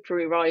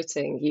contemporary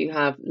writing, you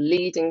have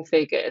leading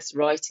figures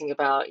writing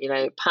about,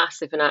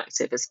 passive and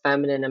active as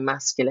feminine and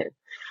masculine.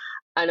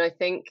 And I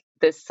think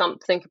there's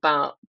something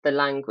about the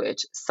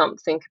language,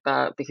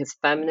 because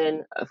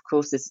feminine, of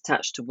course, is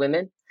attached to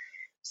women.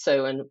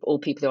 So, and all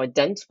people who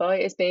identify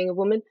as being a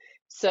woman.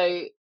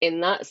 So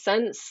in that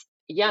sense,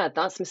 yeah,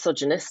 that's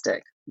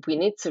misogynistic. We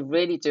need to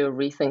really do a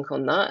rethink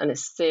on that and a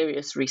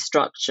serious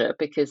restructure,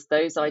 because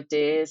those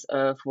ideas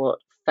of what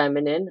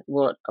feminine,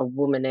 what a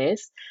woman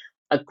is,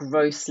 are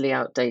grossly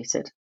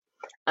outdated.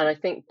 And I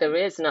think there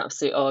is an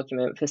absolute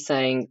argument for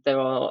saying there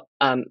are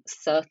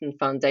certain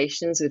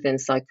foundations within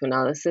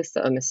psychoanalysis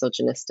that are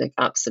misogynistic,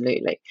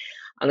 absolutely.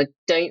 And I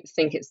don't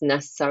think it's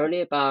necessarily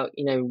about,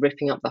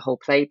 ripping up the whole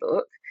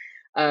playbook.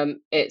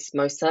 It's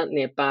most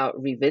certainly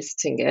about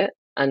revisiting it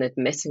and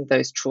admitting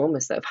those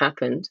traumas that have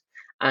happened,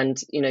 and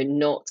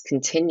not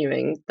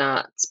continuing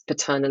that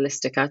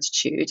paternalistic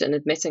attitude, and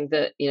admitting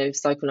that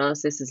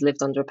psychoanalysis has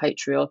lived under a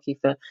patriarchy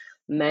for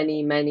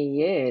many, many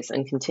years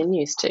and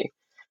continues to.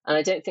 And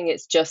I don't think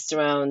it's just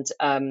around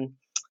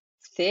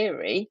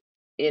theory.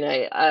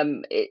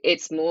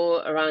 It's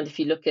more around, if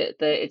you look at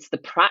it's the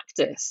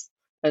practice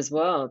as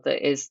well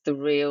that is the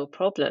real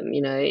problem.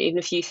 Even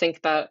if you think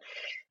about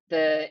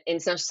the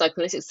International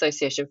Psychoanalytic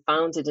Association,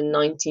 founded in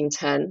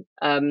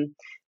 1910.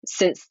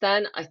 Since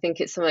then, I think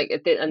it's something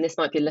like, and this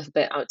might be a little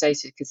bit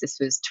outdated because this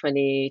was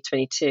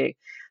 2022,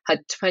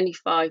 had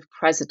 25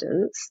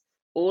 presidents,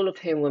 all of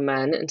whom were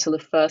men, until the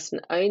first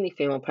and only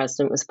female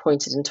president was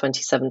appointed in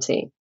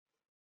 2017.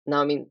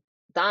 Now, I mean,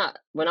 that,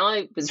 when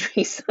I was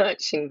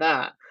researching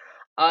that,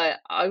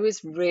 I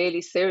was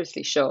really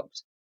seriously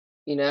shocked,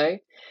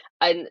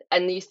 and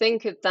you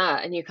think of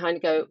that and you kind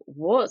of go,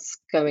 what's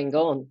going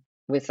on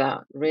with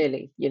that,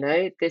 really?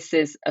 This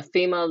is a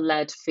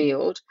female-led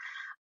field,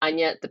 and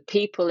yet the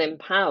people in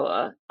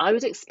power, I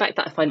would expect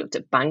that if I looked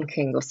at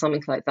banking or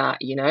something like that,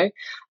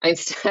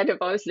 instead of,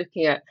 I was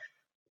looking at,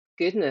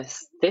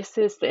 goodness, this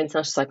is the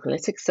International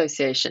Psychoanalytic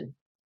Association,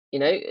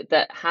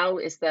 that how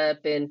is there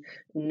been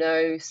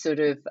no sort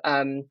of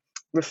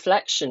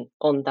reflection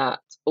on that,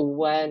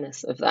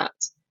 awareness of that?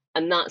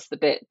 And that's the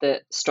bit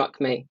that struck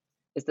me,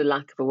 is the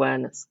lack of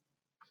awareness.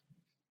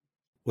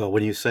 Well,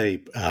 when you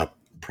say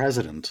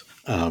president,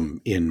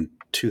 in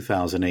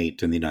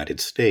 2008 in the United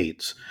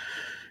States,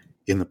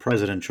 in the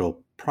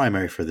presidential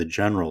primary for the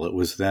general, it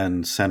was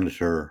then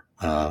Senator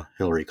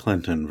Hillary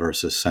Clinton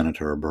versus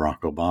Senator Barack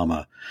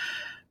Obama.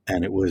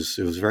 And it was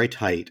very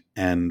tight.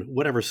 And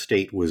whatever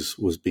state was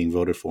being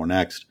voted for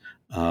next,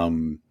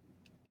 and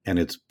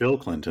it's Bill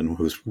Clinton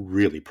who's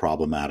really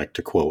problematic,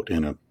 to quote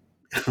in a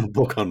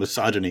book on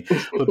misogyny.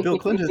 But Bill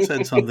Clinton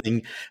said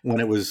something when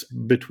it was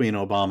between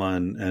Obama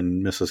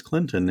and Mrs.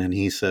 Clinton, and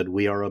he said,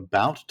 "We are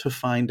about to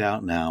find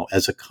out now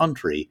as a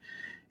country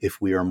if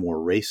we are more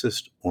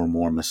racist or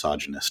more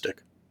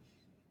misogynistic."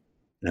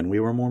 And we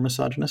were more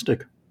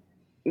misogynistic.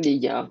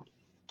 Yeah,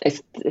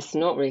 it's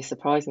not really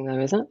surprising though,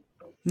 is it?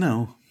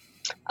 No.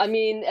 I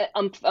mean,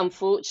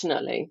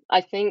 unfortunately,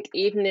 I think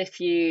even if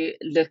you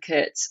look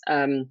at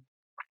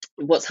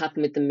what's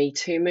happened with the Me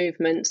Too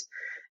movement,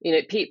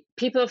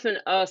 people often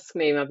ask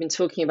me, when I've been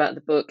talking about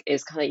the book,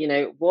 is kind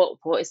of,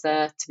 what is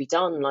there to be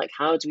done? Like,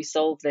 how do we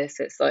solve this?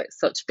 It's like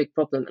such a big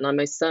problem. And I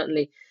most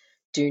certainly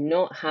do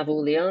not have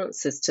all the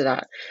answers to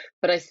that.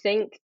 But I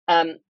think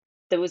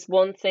there was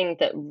one thing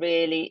that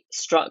really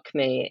struck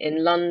me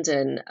in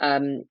London.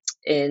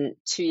 In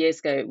 2 years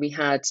ago, we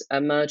had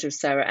a murder of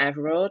Sarah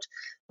Everard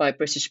by a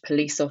British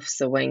police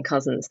officer, Wayne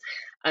Couzens.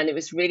 And it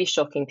was really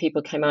shocking.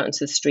 People came out into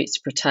the streets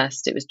to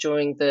protest. It was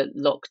during the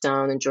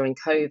lockdown and during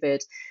COVID.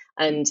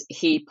 And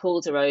he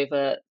pulled her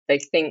over. They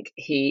think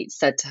he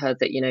said to her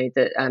that,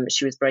 that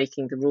she was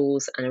breaking the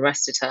rules, and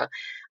arrested her.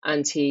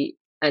 And he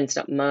ended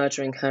up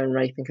murdering her and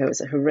raping her. It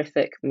was a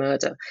horrific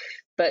murder.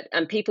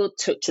 And people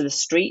took to the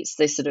streets.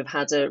 They sort of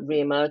had a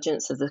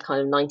re-emergence of the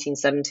kind of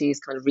 1970s,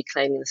 kind of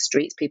reclaiming the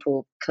streets.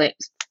 People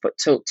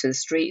took to the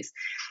streets.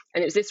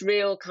 And it was this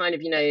real kind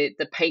of,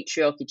 the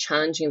patriarchy,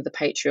 challenging of the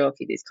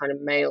patriarchy, these kind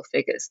of male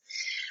figures.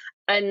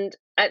 And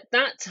at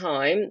that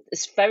time,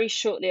 it's very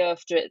shortly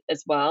after it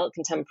as well,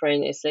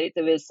 contemporaneously,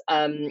 there was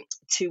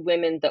 2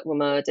 women that were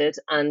murdered,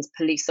 and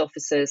police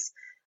officers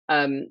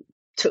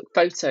took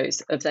photos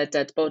of their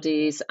dead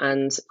bodies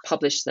and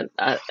published them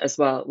as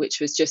well,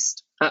 which was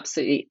just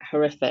absolutely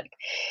horrific.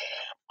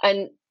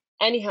 And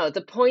anyhow,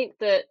 the point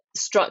that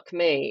struck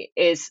me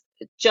is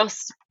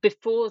just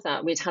before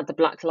that, we'd had the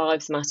Black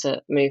Lives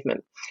Matter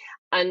movement.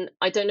 And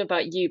I don't know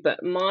about you,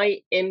 but my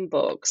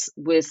inbox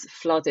was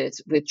flooded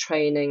with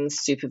trainings,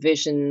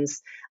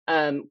 supervisions,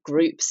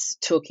 groups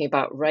talking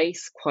about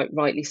race, quite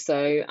rightly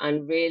so,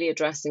 and really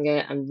addressing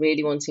it and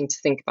really wanting to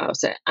think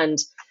about it. And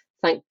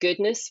thank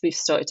goodness we've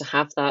started to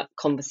have that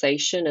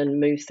conversation and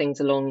move things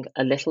along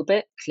a little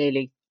bit,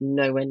 clearly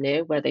nowhere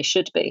near where they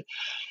should be.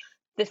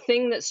 The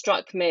thing that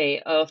struck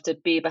me after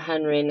Bieber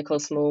Henry and Nicole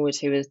Smallwood,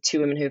 who were 2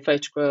 women who were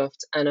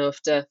photographed, and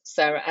after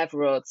Sarah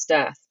Everard's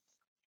death,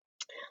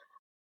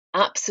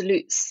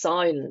 absolute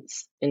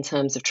silence in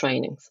terms of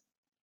trainings,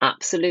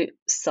 absolute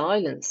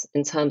silence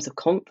in terms of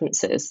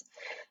conferences.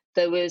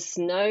 There was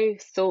no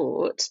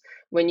thought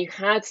when you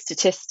had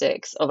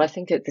statistics of, I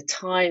think at the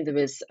time there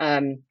was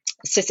a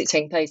statistic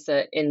taking place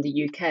in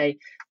the UK,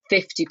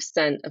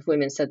 50% of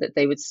women said that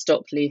they would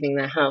stop leaving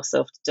their house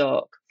after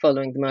dark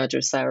following the murder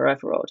of Sarah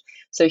Everard.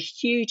 So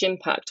huge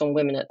impact on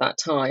women at that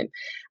time.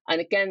 And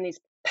again, this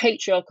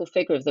patriarchal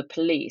figure of the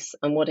police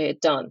and what it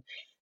had done.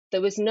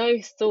 There was no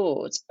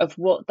thought of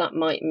what that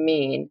might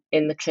mean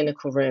in the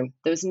clinical room.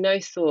 There was no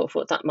thought of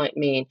what that might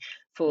mean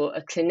for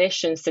a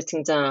clinician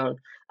sitting down,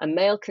 a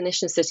male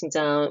clinician sitting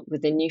down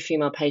with a new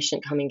female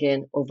patient coming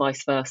in, or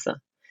vice versa.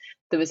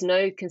 There was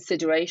no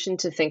consideration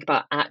to think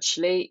about,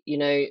 actually,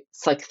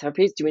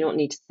 psychotherapies, do we not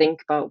need to think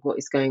about what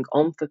is going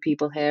on for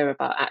people here,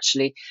 about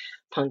actually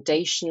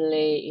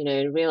foundationally,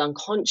 a real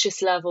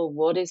unconscious level,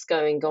 what is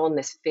going on,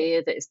 this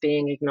fear that is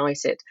being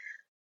ignited?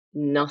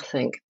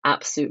 Nothing,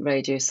 absolute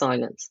radio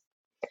silence.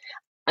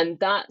 And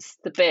that's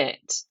the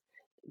bit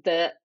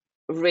that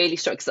really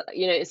struck.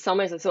 In some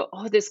ways I thought,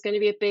 there's going to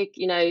be a big,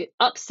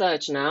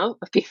 upsurge now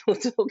of people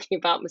talking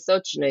about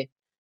misogyny.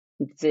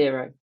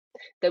 Zero.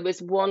 There was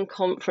one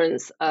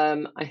conference,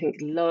 I think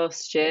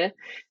last year,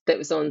 that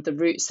was on the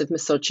roots of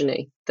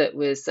misogyny, that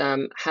was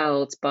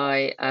held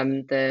by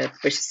the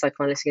British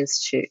Psychoanalytic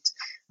Institute,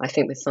 I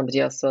think with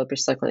somebody else, the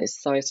British Psychoanalytic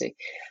Society,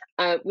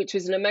 which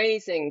was an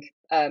amazing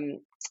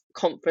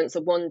conference,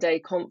 a one-day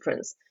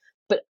conference.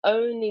 But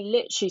only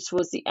literally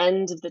towards the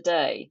end of the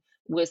day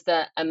was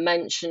there a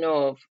mention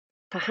of,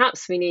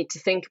 perhaps we need to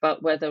think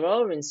about whether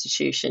our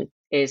institution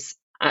is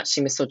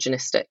actually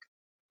misogynistic.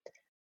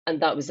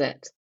 And that was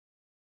it.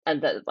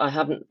 And that I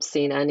haven't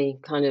seen any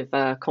kind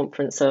of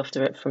conference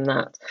after it from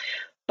that.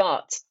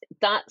 But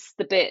that's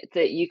the bit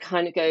that you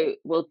kind of go,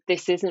 well,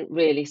 this isn't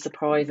really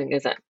surprising,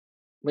 is it,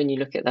 when you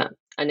look at that?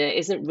 And it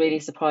isn't really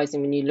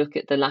surprising when you look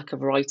at the lack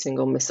of writing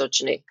on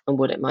misogyny and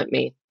what it might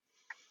mean.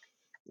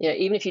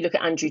 Even if you look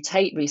at Andrew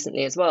Tate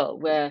recently as well,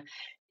 where,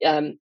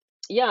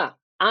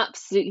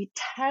 absolutely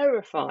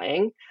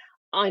terrifying.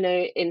 I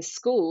know in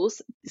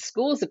schools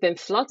have been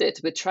flooded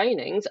with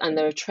trainings, and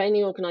there are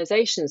training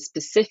organisations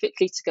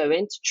specifically to go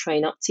in to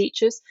train up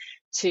teachers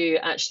to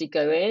actually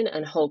go in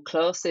and hold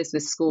classes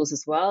with schools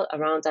as well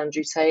around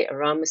Andrew Tate,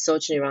 around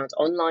misogyny, around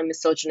online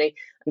misogyny,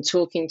 and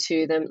talking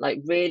to them,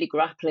 like really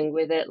grappling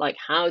with it, like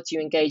how do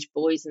you engage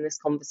boys in this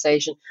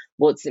conversation?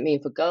 What does it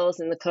mean for girls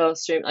in the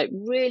classroom? Like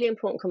really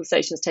important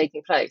conversations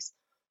taking place.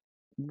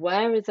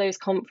 Where are those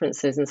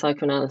conferences in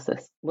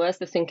psychoanalysis? Where's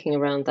the thinking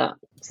around that?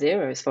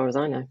 Zero, as far as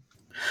I know.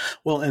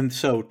 Well, and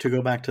so to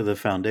go back to the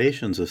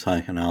foundations of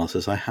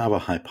psychoanalysis, I have a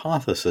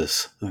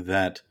hypothesis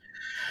that,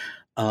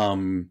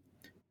 Freud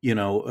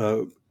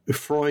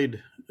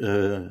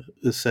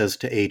says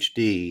to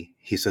HD,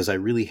 he says, I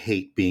really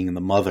hate being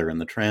the mother in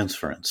the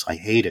transference. I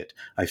hate it.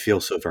 I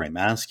feel so very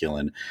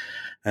masculine.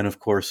 And of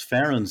course,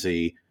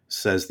 Ferenczi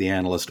says the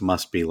analyst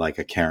must be like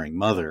a caring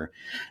mother.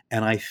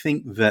 And I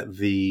think that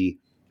the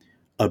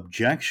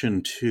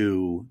objection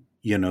to,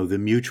 the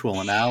mutual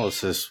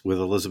analysis with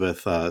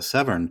Elizabeth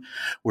Severn,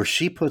 where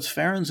she puts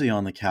Ferenczi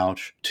on the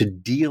couch to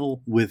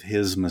deal with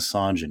his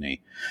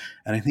misogyny.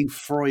 And I think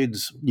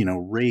Freud's,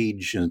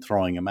 rage in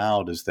throwing him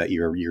out is that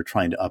you're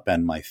trying to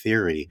upend my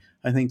theory.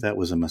 I think that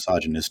was a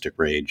misogynistic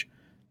rage,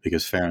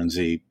 because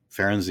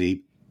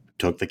Ferenczi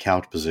took the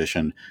couch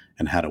position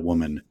and had a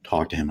woman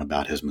talk to him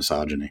about his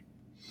misogyny.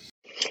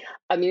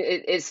 I mean,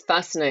 it's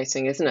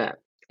fascinating, isn't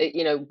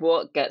it?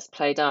 What gets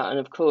played out. And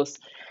of course,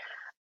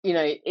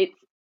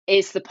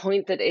 it's the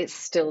point that it's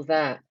still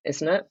there,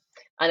 isn't it?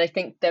 And I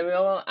think there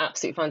are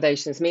absolute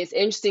foundations. I mean, it's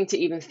interesting to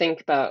even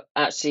think about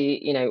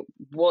actually,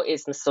 what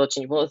is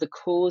misogyny? What are the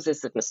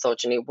causes of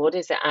misogyny? What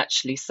is it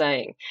actually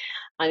saying?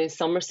 And in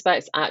some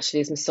respects,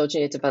 actually, is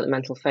misogyny a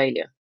developmental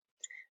failure?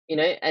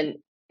 And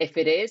if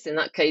it is, in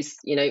that case,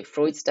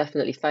 Freud's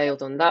definitely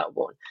failed on that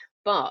one.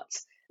 But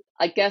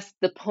I guess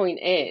the point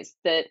is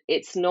that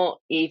it's not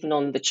even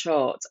on the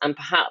charts, and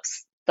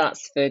perhaps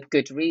that's for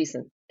good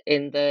reason,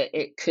 in that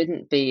it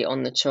couldn't be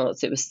on the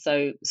charts. It was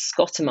so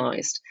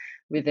scotomized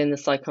within the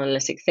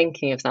psychoanalytic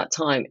thinking of that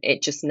time.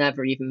 It just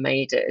never even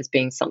made it as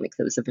being something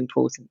that was of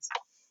importance.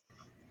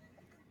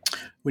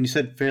 When you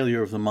said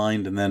failure of the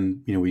mind, and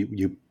then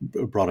you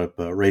brought up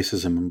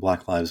racism and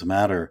Black Lives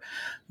Matter,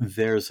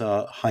 there's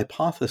a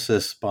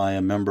hypothesis by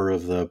a member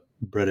of the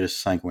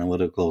British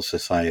Psychoanalytical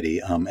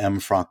Society, M.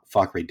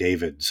 Fockery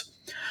Davids,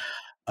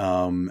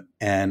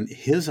 and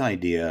his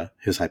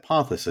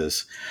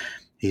hypothesis,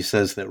 he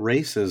says that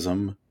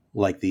racism,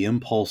 like the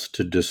impulse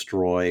to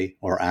destroy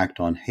or act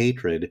on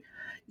hatred,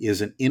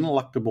 is an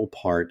ineluctable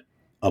part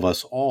of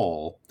us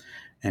all.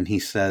 And he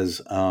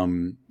says,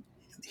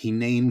 he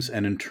names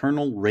an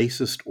internal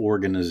racist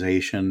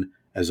organization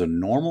as a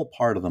normal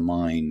part of the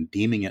mind,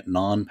 deeming it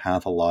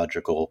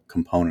non-pathological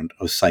component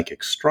of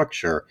psychic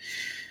structure.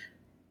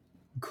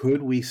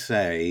 Could we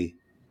say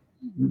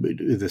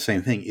the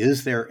same thing?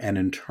 Is there an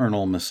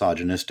internal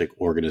misogynistic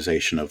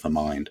organization of the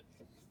mind?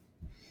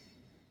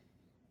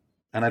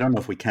 And I don't know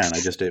if we can. I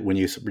just, when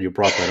you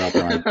brought that up,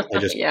 and I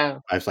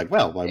was like,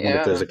 well, I wonder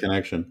if there's a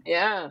connection.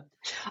 Yeah,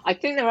 I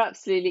think there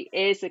absolutely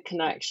is a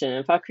connection.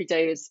 And Fockery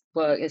Davids'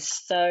 work is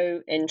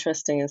so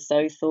interesting and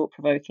so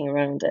thought-provoking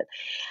around it.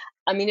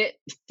 I mean, it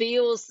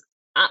feels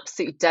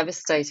absolutely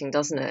devastating,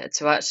 doesn't it,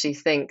 to actually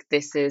think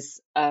this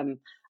is an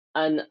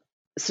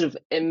sort of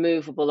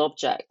immovable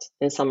object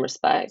in some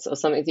respects, or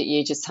something that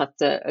you just have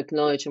to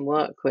acknowledge and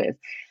work with.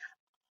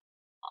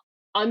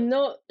 I'm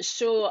not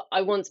sure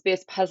I want to be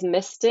as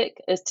pessimistic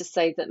as to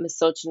say that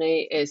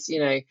misogyny is,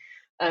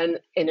 an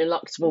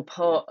ineluctable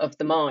part of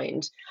the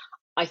mind.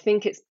 I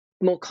think it's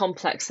more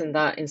complex than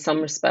that in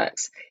some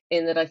respects,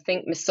 in that I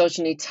think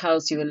misogyny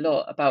tells you a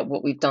lot about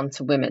what we've done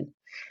to women.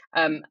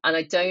 And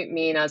I don't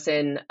mean as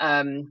in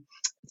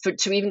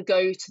to even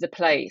go to the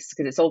place,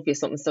 because it's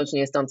obvious what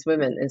misogyny has done to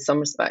women in some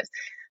respects.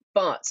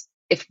 But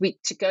if we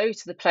to go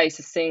to the place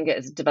of seeing it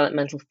as a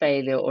developmental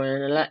failure or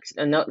an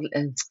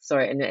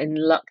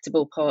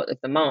ineluctable part of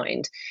the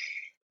mind,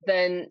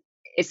 then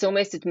it's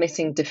almost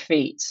admitting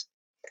defeat.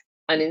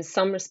 And in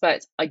some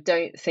respects, I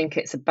don't think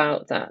it's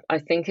about that. I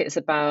think it's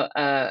about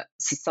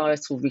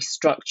societal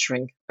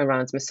restructuring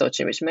around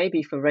misogyny, which may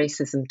be for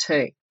racism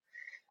too,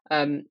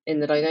 in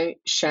that I don't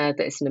share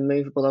that it's an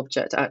immovable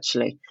object,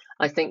 actually.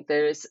 I think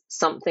there is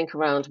something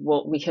around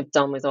what we have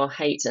done with our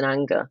hate and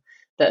anger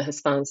that has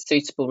found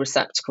suitable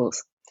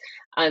receptacles.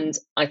 And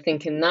I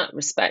think in that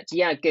respect,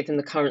 given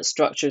the current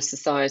structure of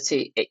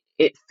society,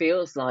 it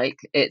feels like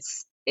it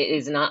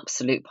is an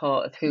absolute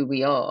part of who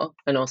we are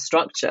and our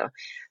structure.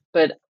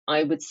 But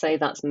I would say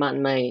that's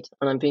man-made,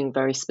 and I'm being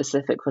very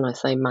specific when I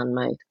say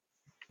man-made.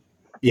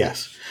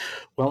 Yes.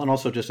 Well, and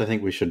also just I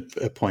think we should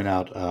point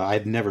out,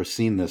 I'd never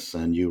seen this,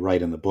 and you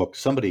write in the book,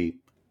 somebody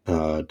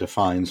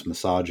defines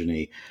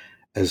misogyny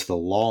as the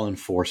law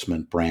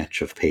enforcement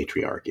branch of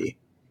patriarchy,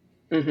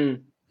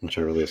 which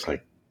I really is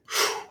like,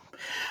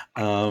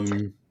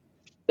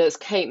 There's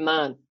Kate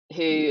Mann,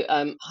 who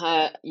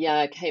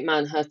Kate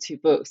Mann, her two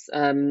books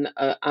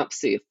are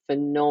absolutely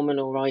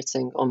phenomenal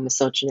writing on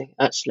misogyny,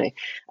 actually.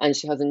 And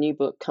she has a new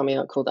book coming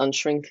out called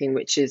Unshrinking,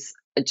 which is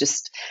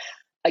just,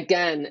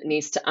 again,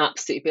 needs to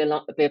absolutely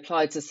be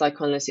applied to the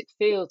psychoanalytic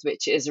field,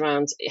 which is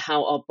around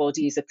how our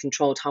bodies are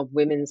controlled, how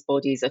women's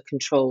bodies are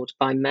controlled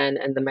by men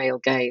and the male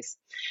gaze,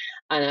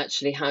 and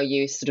actually how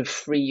you sort of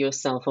free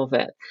yourself of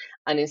it.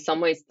 And in some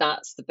ways,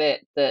 that's the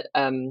bit that,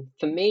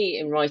 for me,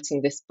 in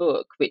writing this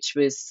book, which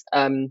was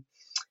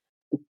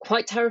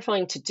quite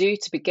terrifying to do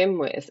to begin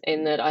with,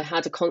 in that I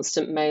had a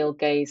constant male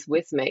gaze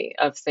with me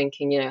of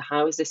thinking,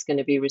 how is this going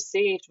to be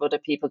received? What are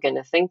people going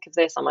to think of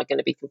this? Am I going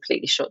to be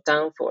completely shut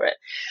down for it?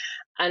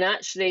 And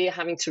actually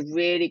having to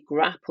really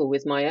grapple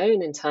with my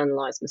own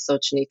internalized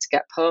misogyny to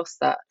get past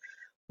that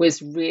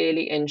was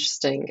really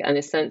interesting. And in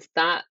a sense,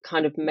 that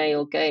kind of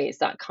male gaze,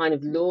 that kind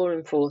of law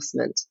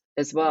enforcement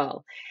as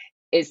well,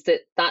 is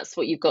that's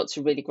what you've got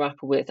to really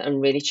grapple with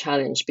and really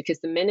challenge, because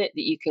the minute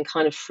that you can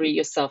kind of free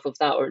yourself of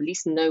that, or at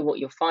least know what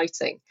you're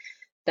fighting,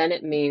 then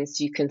it means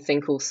you can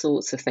think all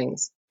sorts of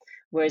things.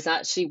 Whereas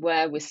actually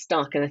where we're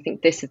stuck, and I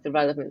think this is the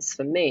relevance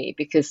for me,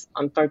 because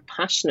I'm very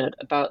passionate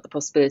about the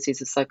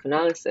possibilities of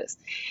psychoanalysis,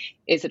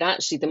 is that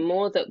actually the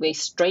more that we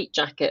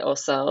straitjacket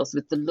ourselves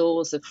with the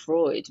laws of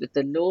Freud, with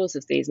the laws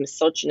of these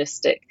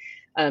misogynistic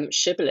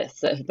shibboleths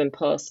that have been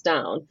passed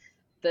down,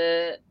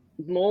 the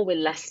more we're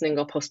lessening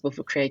our possible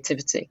for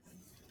creativity.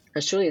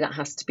 And surely that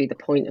has to be the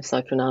point of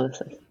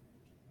psychoanalysis.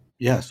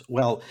 Yes.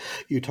 Well,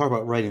 you talk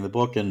about writing the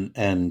book and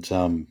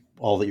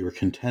all that you were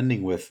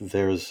contending with.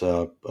 There's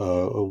a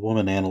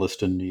woman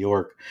analyst in New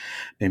York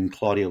named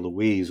Claudia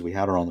Louise. We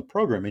had her on the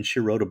program, and she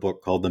wrote a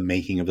book called The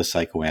Making of a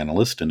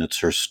Psychoanalyst, and it's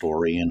her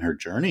story and her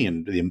journey.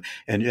 And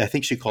I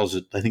think she calls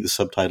it, I think the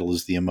subtitle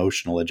is The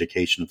Emotional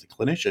Education of the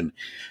Clinician.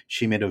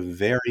 She made a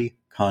very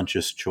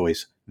conscious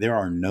choice. There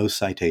are no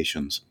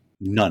citations.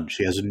 None.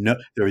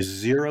 There is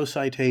 0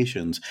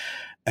 citations.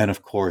 And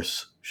of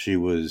course, she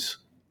was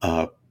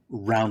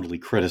roundly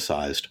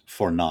criticized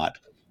for not,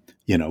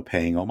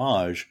 paying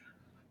homage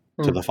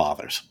to the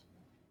fathers.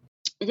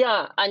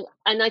 Yeah,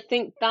 and I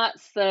think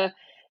that's the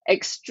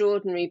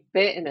extraordinary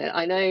bit in it.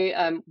 I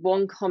know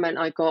one comment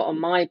I got on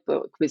my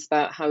book was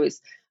about how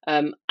it's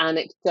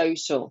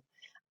anecdotal,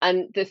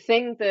 and the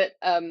thing that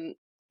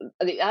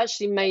it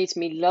actually made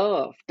me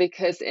laugh,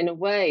 because in a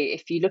way,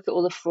 if you look at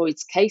all of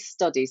Freud's case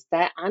studies,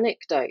 they're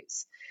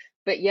anecdotes,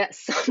 but yet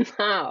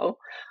somehow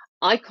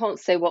I can't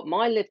say what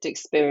my lived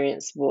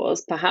experience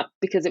was, perhaps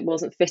because it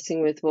wasn't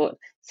fitting with what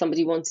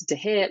somebody wanted to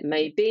hear,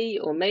 maybe,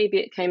 or maybe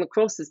it came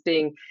across as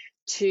being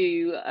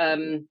too,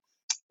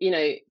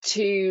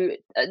 too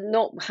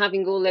not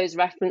having all those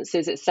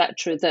references,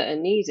 etc., that are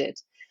needed.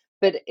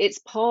 But it's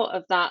part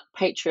of that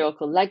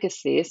patriarchal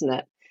legacy, isn't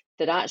it?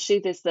 That actually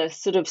there's the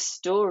sort of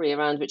story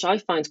around, which I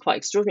find quite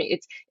extraordinary.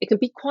 It can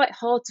be quite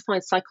hard to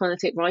find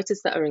psychoanalytic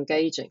writers that are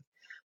engaging,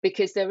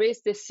 because there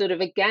is this sort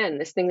of, again,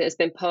 this thing that has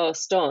been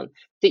passed on,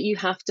 that you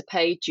have to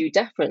pay due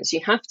deference. You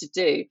have to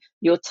do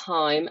your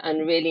time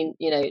and really,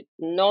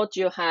 nod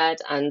your head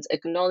and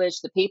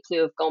acknowledge the people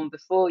who have gone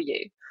before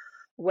you.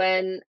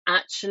 When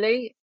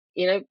actually,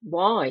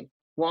 why?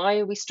 Why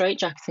are we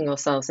straitjacketing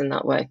ourselves in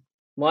that way?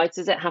 Why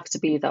does it have to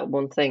be that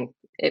one thing?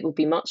 It would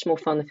be much more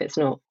fun if it's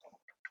not.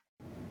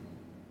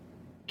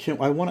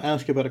 Kim, I want to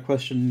ask you about a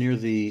question near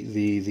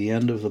the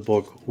end of the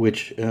book,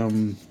 which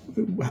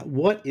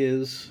what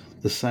is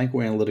the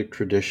psychoanalytic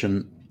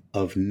tradition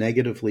of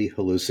negatively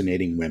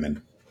hallucinating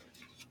women?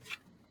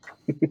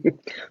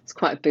 It's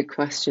quite a big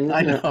question, isn't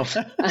I know.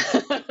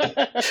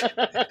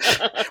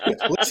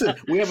 Listen,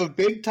 we have a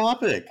big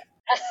topic.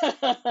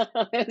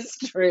 It's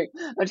true.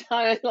 I'm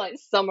trying to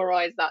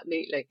summarize that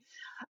neatly.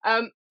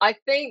 I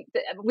think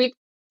that we've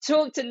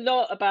talked a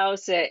lot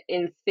about it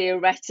in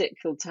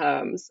theoretical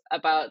terms,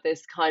 about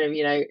this kind of,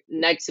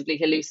 negatively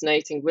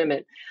hallucinating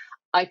women.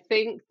 I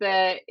think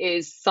there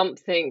is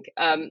something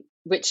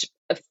which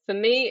for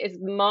me is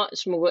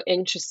much more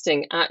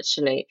interesting,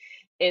 actually,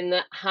 in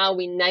how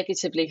we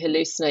negatively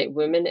hallucinate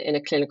women in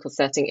a clinical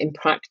setting in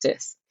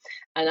practice,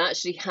 and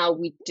actually how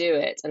we do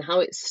it, and how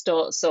it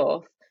starts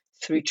off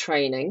through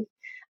training,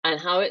 and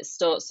how it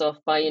starts off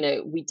by,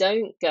 we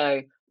don't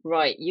go,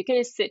 right, you're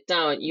going to sit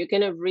down, you're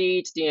going to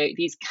read,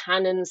 these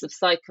canons of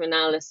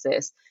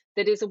psychoanalysis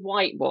that is a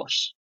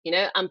whitewash,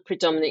 and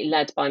predominantly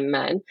led by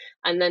men.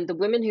 And then the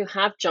women who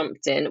have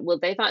jumped in, well,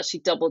 they've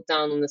actually doubled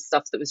down on the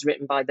stuff that was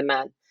written by the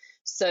men.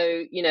 So,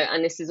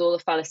 and this is all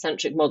a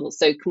phallocentric model.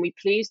 So can we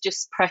please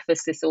just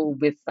preface this all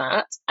with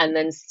that, and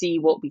then see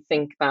what we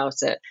think about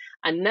it?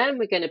 And then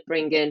we're going to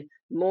bring in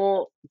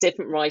more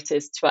different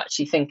writers to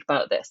actually think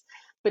about this.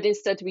 But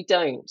instead we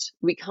don't.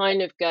 We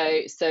kind of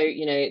go, so,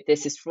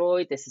 this is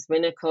Freud, this is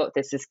Winnicott,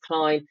 this is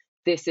Klein,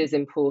 this is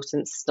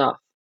important stuff,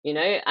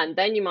 and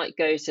then you might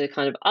go to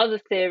kind of other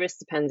theorists,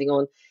 depending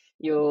on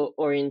your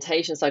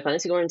orientation,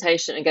 psychoanalytic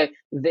orientation, and go,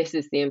 this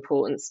is the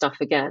important stuff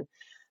again.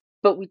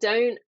 But we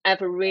don't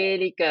ever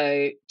really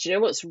go, do you know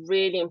what's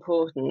really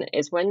important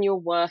is when you're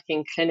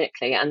working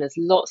clinically, and there's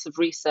lots of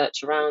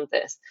research around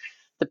this,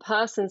 the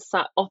person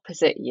sat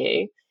opposite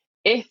you,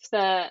 if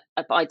they're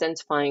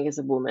identifying as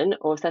a woman,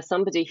 or if they're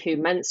somebody who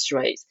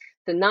menstruates,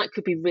 then that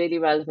could be really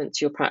relevant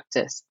to your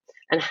practice.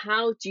 And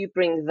how do you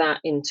bring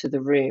that into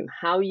the room?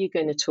 How are you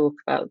going to talk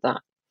about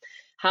that?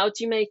 How do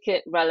you make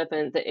it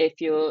relevant that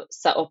if you're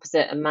sat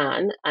opposite a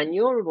man and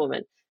you're a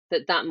woman,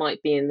 that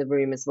might be in the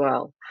room as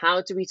well?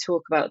 How do we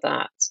talk about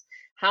that?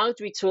 How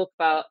do we talk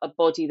about a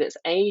body that's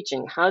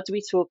aging? How do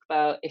we talk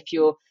about, if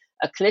you're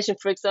a clinician,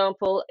 for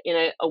example,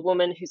 a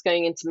woman who's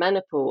going into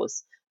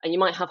menopause, and you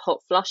might have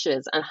hot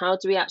flushes, and how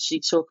do we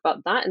actually talk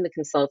about that in the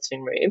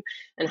consulting room?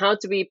 And how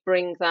do we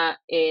bring that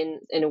in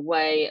a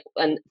way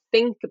and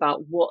think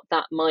about what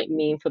that might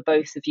mean for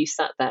both of you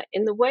sat there,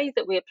 in the way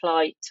that we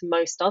apply to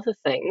most other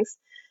things,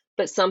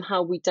 but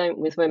somehow we don't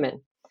with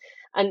women?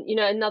 And,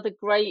 another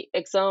great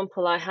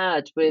example I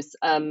had was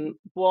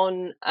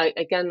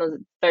again, a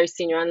very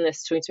senior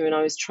analyst talking to me when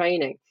I was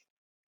training.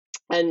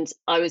 And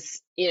I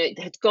was,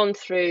 had gone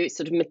through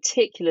sort of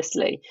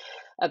meticulously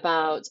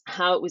about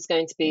how it was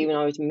going to be when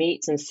I would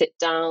meet and sit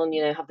down,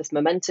 have this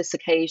momentous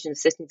occasion,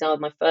 sitting down with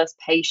my first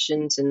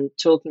patient and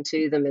talking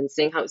to them and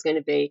seeing how it was going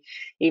to be,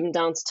 even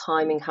down to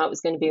timing, how it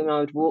was going to be when I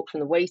would walk from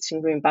the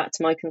waiting room back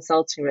to my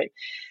consulting room.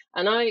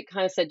 And I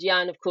kind of said, yeah,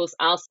 and of course,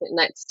 I'll sit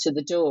next to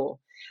the door.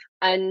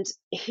 And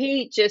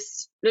he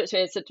just looked at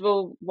me and said,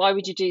 well, why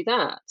would you do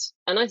that?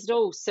 And I said,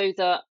 oh, so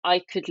that I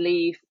could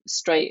leave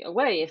straight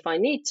away if I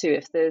need to,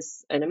 if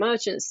there's an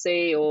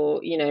emergency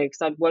or,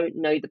 because I won't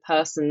know the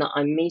person that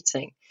I'm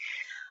meeting.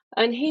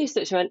 And he just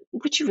looked at me and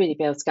went, would you really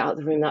be able to get out of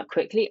the room that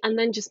quickly? And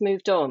then just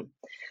moved on.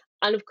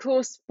 And of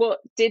course, what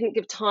didn't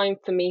give time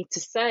for me to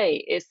say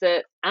is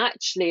that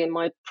actually in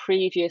my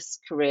previous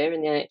career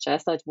in the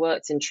NHS, I'd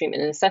worked in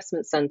treatment and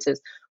assessment centres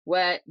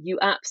where you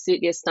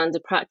absolutely, as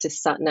standard practice,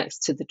 sat next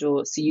to the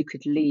door so you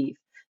could leave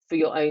for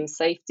your own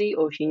safety,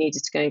 or if you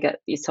needed to go and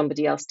get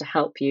somebody else to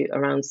help you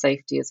around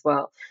safety as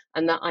well.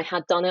 And that I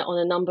had done it on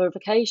a number of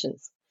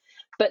occasions.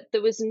 But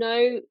there was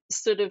no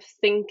sort of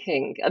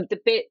thinking. The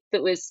bit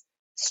that was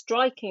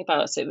striking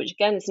about it, which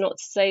again is not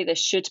to say there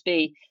should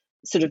be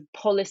sort of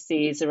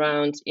policies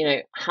around,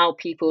 how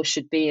people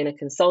should be in a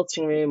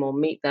consulting room or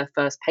meet their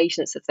first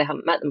patients if they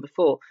haven't met them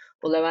before,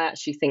 although I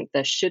actually think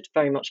there should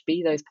very much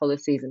be those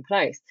policies in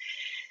place.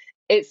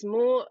 It's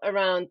more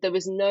around there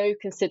was no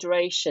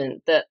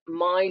consideration that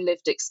my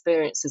lived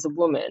experience as a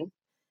woman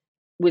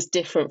was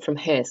different from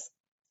his,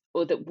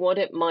 or that what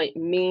it might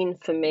mean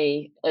for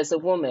me as a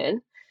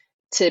woman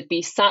to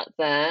be sat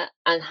there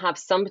and have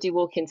somebody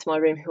walk into my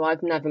room who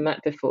I've never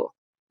met before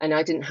and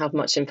I didn't have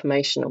much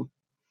information on.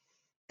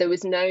 There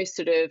was no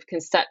sort of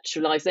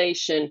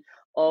conceptualization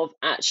of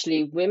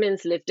actually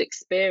women's lived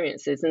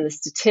experiences, and the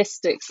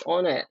statistics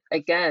on it,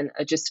 again,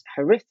 are just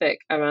horrific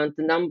around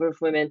the number of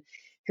women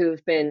who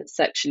have been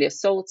sexually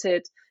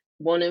assaulted.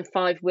 1 in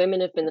 5 women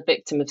have been the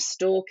victim of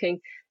stalking,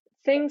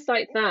 things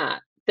like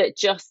that, that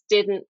just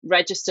didn't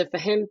register for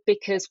him,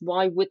 because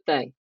why would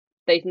they?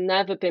 They've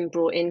never been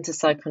brought into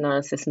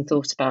psychoanalysis and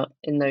thought about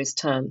in those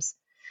terms,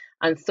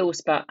 and thought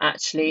about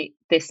actually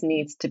this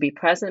needs to be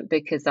present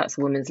because that's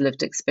a woman's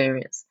lived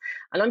experience.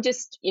 And I'm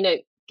just,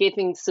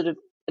 giving sort of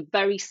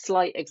very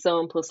slight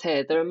examples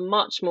here. There are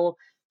much more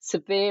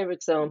severe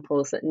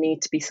examples that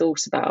need to be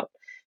thought about.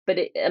 But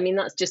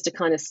that's just a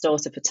kind of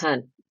starter for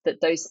 10,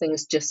 that those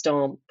things just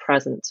aren't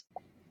present.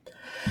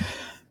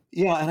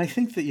 Yeah, and I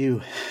think that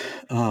you're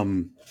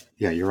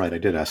right. I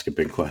did ask a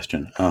big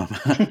question. I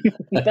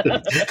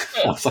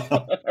was like,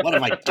 oh, what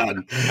have I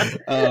done?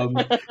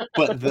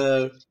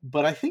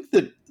 But I think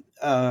that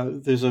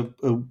there's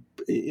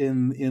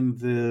in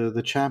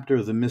the chapter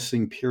of the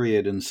missing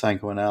period in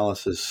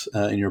psychoanalysis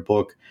in your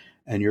book,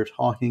 and you're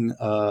talking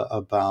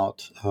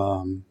about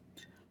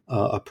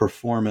a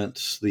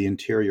performance, the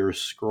interior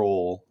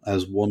scroll,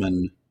 as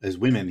women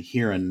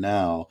here and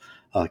now,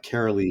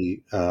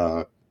 Carolee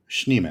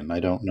Schneemann. I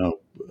don't know.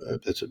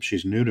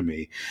 She's new to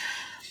me.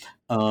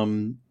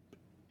 And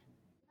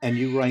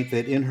you write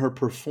that in her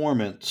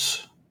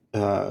performance,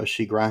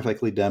 she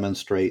graphically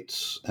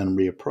demonstrates and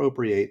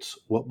reappropriates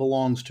what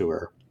belongs to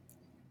her,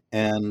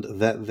 and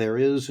that there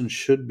is and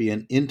should be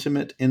an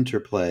intimate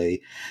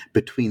interplay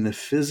between the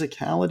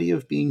physicality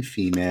of being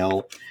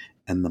female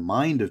and the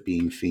mind of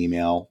being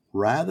female,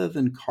 rather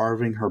than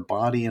carving her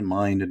body and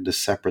mind into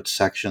separate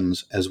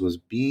sections as was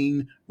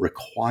being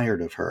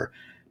required of her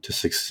to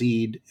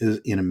succeed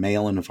in a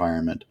male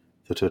environment,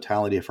 the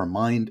totality of her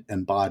mind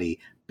and body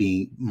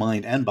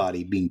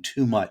being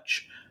too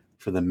much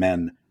for the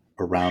men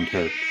around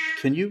her.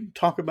 Can you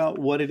talk about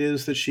what it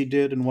is that she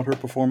did and what her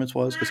performance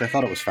was? Because I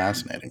thought it was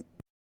fascinating.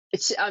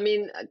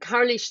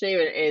 Carolee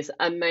Schneemann is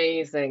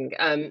amazing.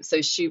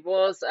 So she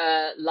was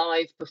a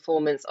live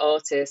performance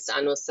artist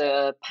and also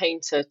a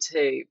painter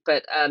too.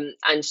 But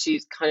and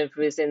she kind of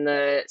was in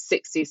the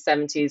 60s,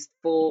 70s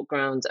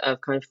foreground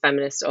of kind of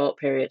feminist art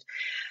period.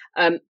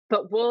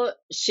 But what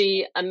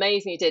she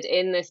amazingly did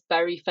in this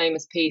very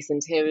famous piece,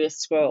 Interior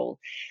Scroll,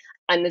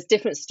 and there's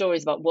different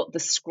stories about what the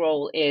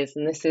scroll is,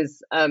 and this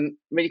is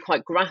really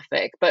quite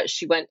graphic, but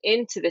she went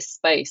into this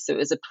space, so it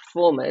was a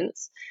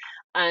performance,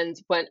 and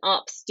went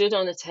up, stood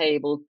on a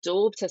table,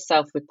 daubed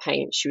herself with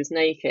paint. She was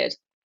naked.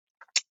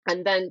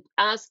 And then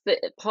as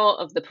the part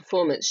of the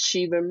performance,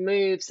 she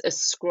removes a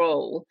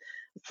scroll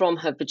from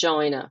her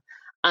vagina.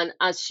 And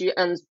as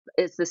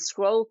the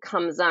scroll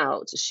comes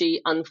out, she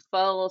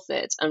unfurls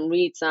it and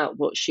reads out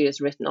what she has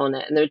written on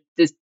it. And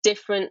there's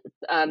different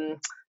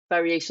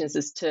variations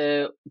as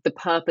to the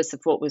purpose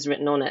of what was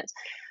written on it.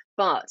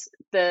 But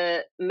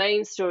the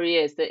main story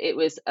is that it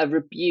was a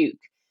rebuke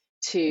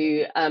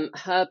to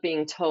her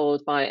being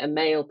told by a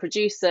male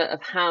producer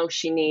of how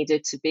she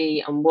needed to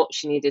be and what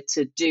she needed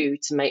to do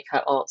to make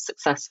her art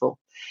successful.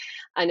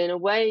 And in a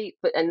way,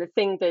 and the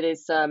thing that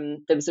is, there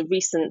was a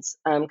recent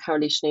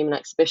Carolee Schneemann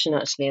exhibition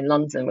actually in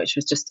London, which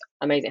was just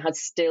amazing. It had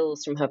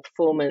stills from her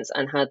performance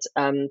and had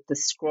the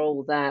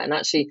scroll there. And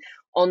actually,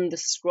 on the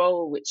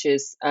scroll, which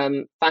is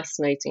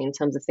fascinating in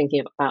terms of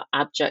thinking about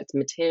abject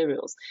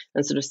materials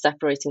and sort of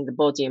separating the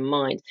body and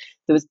mind.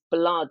 There was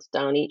blood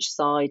down each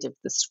side of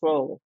the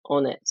scroll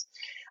on it.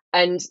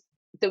 And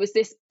there was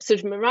this sort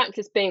of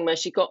miraculous being where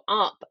she got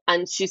up,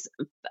 and she's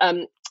a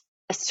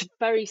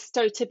very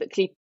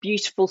stereotypically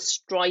beautiful,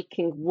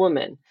 striking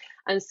woman.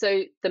 And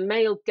so the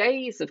male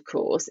gaze, of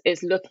course,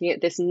 is looking at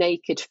this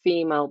naked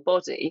female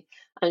body,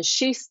 and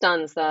she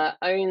stands there,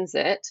 owns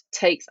it,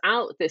 takes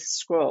out this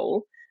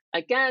scroll,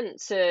 again,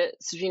 to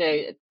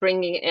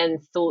bringing in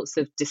thoughts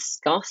of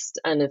disgust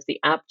and of the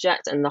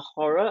abject and the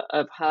horror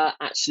of her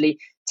actually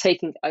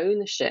taking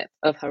ownership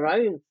of her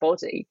own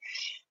body,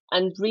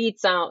 and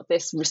reads out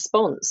this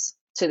response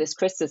to this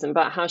criticism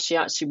about how she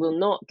actually will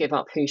not give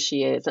up who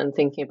she is and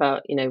thinking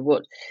about,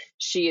 what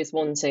she is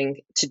wanting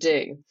to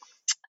do.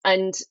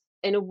 And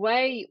in a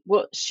way,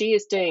 what she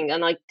is doing,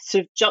 and I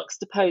sort of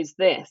juxtapose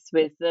this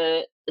with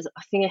I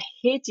think, a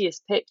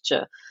hideous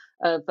picture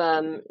of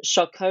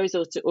Charcot's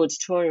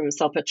auditorium in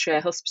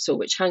Salpêtrière Hospital,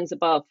 which hangs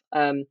above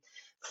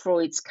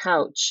Freud's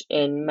couch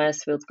in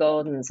Maresfield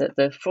Gardens at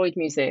the Freud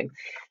Museum,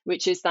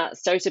 which is that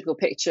stereotypical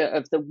picture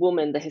of the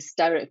woman, the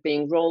hysteric,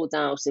 being rolled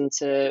out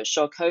into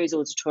Charcot's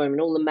auditorium,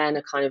 and all the men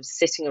are kind of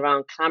sitting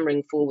around,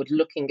 clambering forward,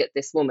 looking at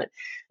this woman.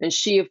 And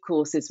she, of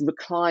course, is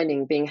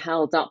reclining, being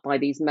held up by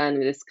these men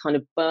with this kind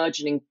of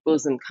burgeoning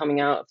bosom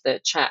coming out of their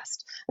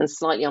chest and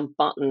slightly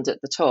unbuttoned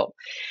at the top.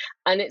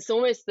 And it's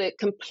almost the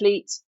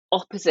complete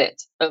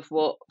opposite of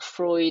what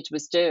Freud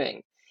was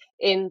doing.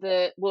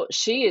 What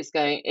she is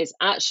going is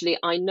actually,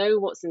 I know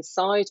what's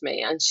inside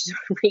me, and she's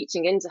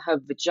reaching into her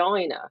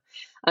vagina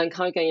and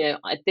kind of going,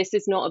 this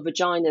is not a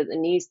vagina that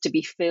needs to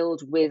be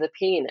filled with a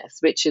penis,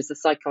 which is a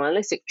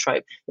psychoanalytic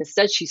trope.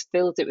 Instead, she's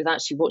filled it with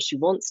actually what she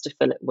wants to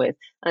fill it with.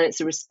 And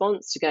it's a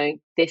response to going,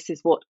 this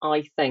is what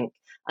I think.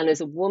 And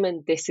as a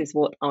woman, this is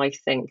what I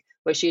think,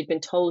 where she had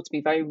been told to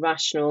be very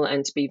rational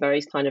and to be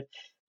very kind of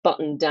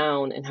buttoned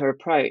down in her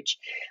approach.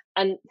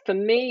 And for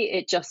me,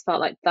 it just felt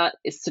like that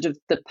is sort of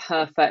the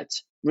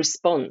perfect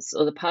response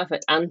or the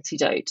perfect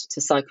antidote to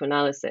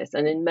psychoanalysis.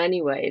 And in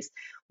many ways,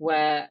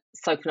 where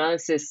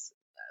psychoanalysis,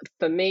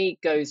 for me,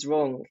 goes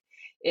wrong,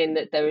 in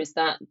that there is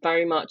that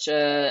very much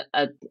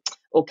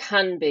or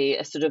can be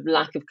a sort of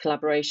lack of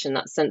collaboration,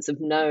 that sense of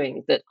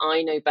knowing that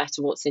I know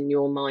better what's in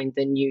your mind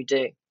than you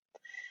do.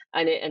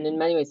 And in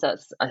many ways,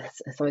 that's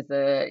always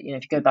if you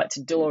go back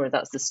to Dora,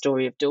 that's the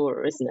story of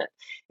Dora, isn't it?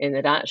 In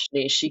that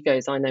actually she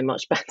goes, I know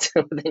much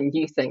better than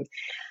you think.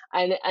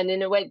 And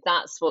in a way,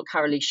 that's what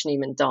Carolee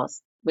Schneemann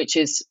does, which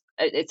is,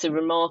 it's a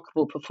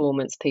remarkable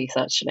performance piece,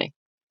 actually.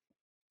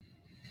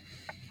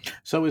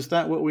 So is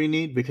that what we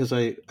need? Because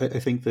I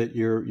think that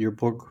your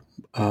book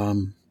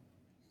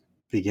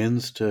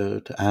begins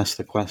to ask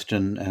the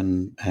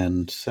question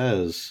and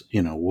says,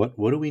 what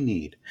do we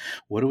need?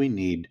 What do we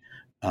need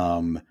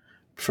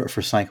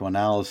for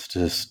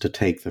psychoanalysis to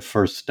take the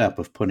first step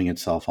of putting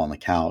itself on the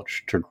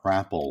couch to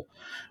grapple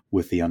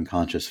with the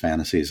unconscious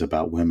fantasies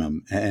about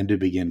women and to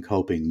begin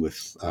coping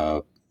with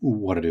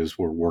what it is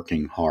we're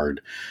working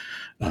hard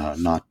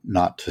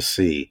not to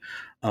see.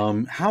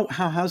 How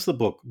has the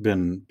book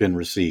been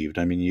received?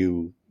 I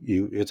mean,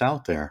 it's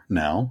out there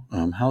now.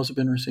 How has it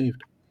been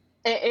received?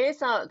 It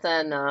is out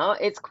there now.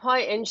 It's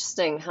quite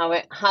interesting how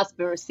it has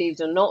been received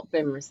or not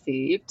been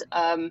received.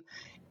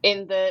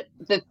 In the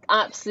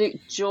absolute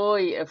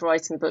joy of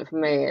writing a book for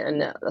me,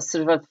 and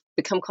sort of I've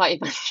become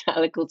quite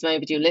evangelical to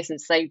anybody who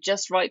listens, say,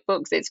 just write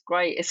books. It's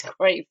great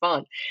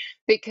fun,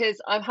 because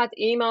I've had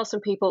emails from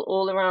people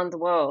all around the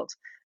world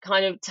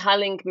kind of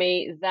telling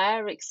me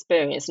their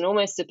experience, and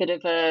almost a bit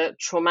of a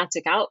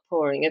traumatic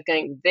outpouring of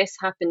going, this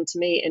happened to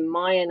me in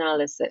my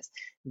analysis,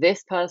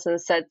 this person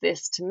said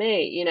this to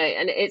me,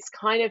 and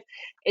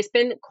it's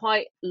been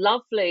quite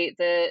lovely,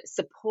 the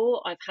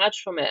support I've had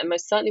from it. And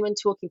most certainly when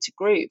talking to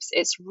groups,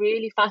 it's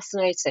really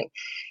fascinating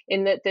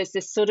in that there's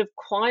this sort of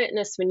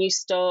quietness when you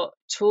start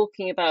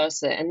talking about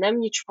it, and then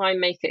when you try and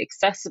make it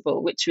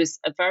accessible, which was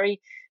a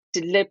very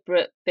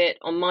deliberate bit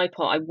on my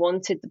part. I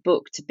wanted the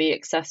book to be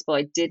accessible.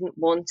 I didn't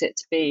want it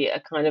to be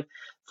a kind of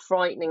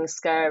frightening,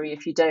 scary,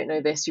 if you don't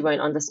know this, you won't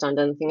understand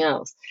anything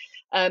else.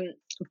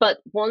 But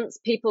once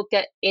people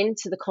get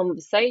into the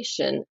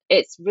conversation,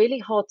 it's really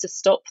hard to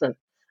stop them.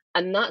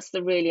 And that's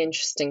the really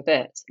interesting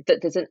bit,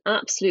 that there's an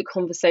absolute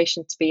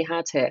conversation to be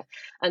had here.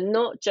 And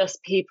not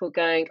just people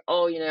going,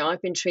 oh,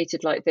 I've been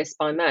treated like this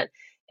by men.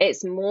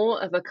 It's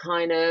more of a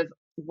kind of,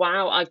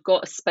 wow, I've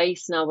got a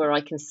space now where I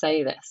can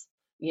say this.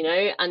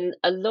 And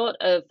a lot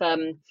of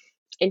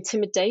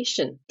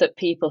intimidation that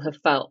people have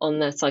felt on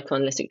their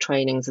psychoanalytic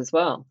trainings as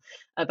well,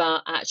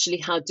 about actually,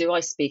 how do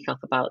I speak up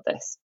about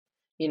this?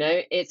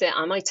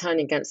 Am I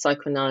turning against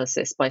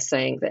psychoanalysis by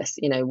saying this?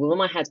 Will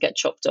my head get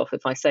chopped off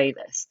if I say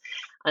this?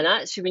 And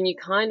actually, when you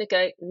kind of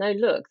go, no,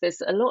 look,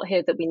 there's a lot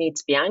here that we need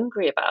to be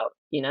angry about.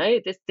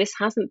 This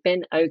hasn't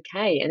been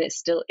okay, and it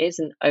still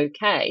isn't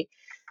okay.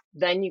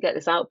 Then you get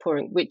this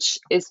outpouring, which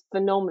is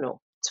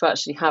phenomenal to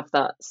actually have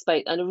that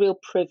space, and a real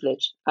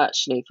privilege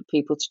actually for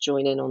people to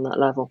join in on that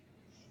level.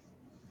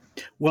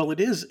 Well, it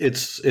is.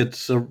 It's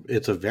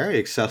a very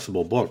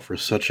accessible book for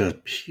such a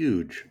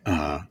huge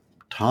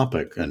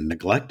topic, a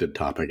neglected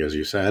topic, as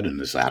you said,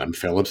 and as Adam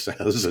Phillips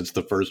says, it's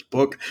the first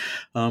book.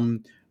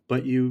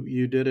 But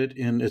you did it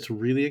in. It's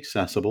really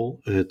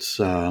accessible. It's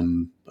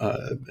and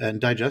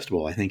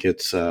digestible. I think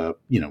it's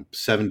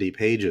 70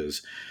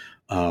 pages,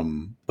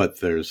 but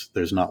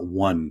there's not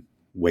one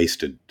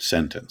wasted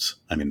sentence.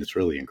 I mean, it's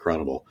really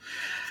incredible.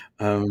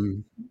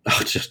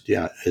 It's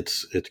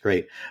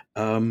great.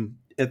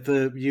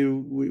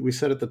 We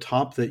said at the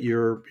top that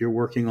you're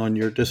working on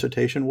your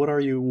dissertation. What are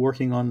you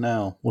working on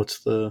now? What's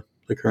the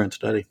current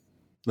study?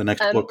 The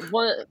next book?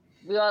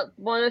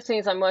 One of the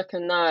things I'm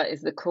working on now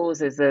is the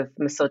causes of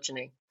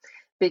misogyny,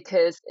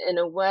 because in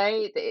a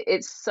way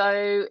it's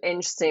so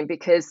interesting,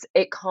 because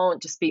it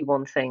can't just be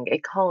one thing.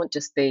 It can't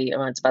just be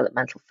around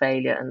developmental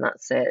failure and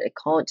that's it. It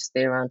can't just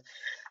be around,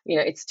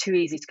 it's too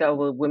easy to go,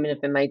 well, women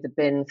have been made the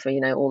bin for,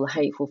 all the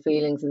hateful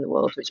feelings in the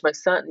world, which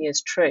most certainly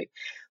is true.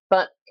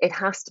 But it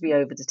has to be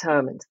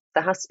overdetermined.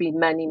 There has to be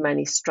many,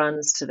 many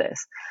strands to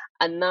this.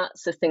 And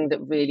that's the thing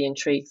that really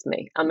intrigues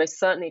me. And most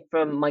certainly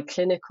from my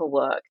clinical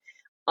work,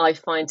 I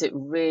find it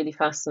really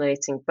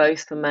fascinating,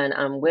 both for men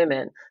and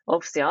women.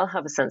 Obviously, I'll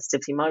have a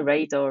sensitivity. My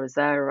radar is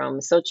there around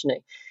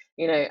misogyny,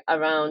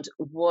 around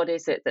what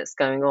is it that's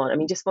going on. I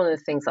mean, just one of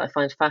the things that I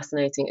find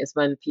fascinating is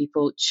when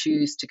people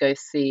choose to go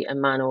see a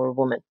man or a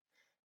woman.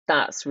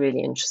 That's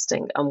really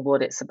interesting, and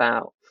what it's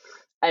about.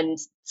 And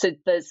so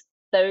there's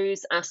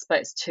those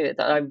aspects to it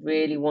that I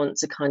really want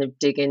to kind of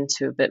dig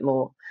into a bit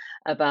more,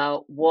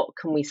 about what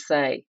can we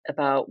say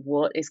about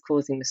what is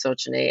causing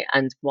misogyny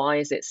and why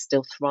is it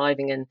still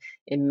thriving and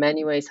in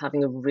many ways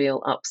having a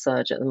real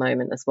upsurge at the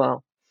moment as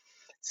well.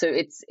 So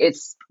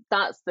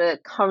that's the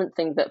current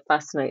thing that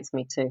fascinates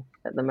me too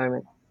at the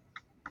moment.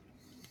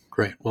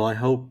 Great. Well, I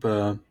hope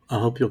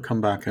you'll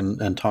come back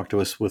and talk to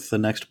us with the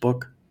next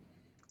book.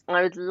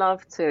 I would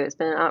love to. It's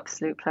been an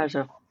absolute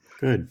pleasure.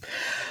 Good.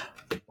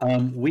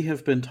 We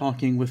have been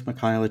talking with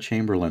Michaela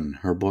Chamberlain.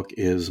 Her book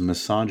is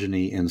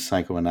Misogyny in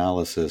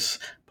Psychoanalysis,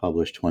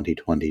 published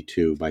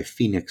 2022 by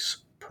Phoenix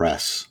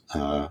Press,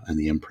 and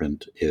the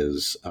imprint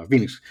is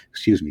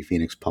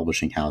Phoenix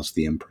Publishing House.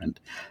 The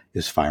imprint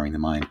is Firing the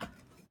Mind.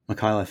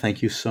 Michaela,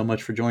 thank you so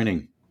much for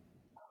joining.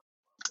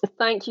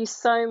 Thank you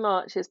so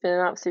much. It's been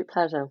an absolute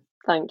pleasure.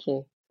 Thank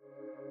you.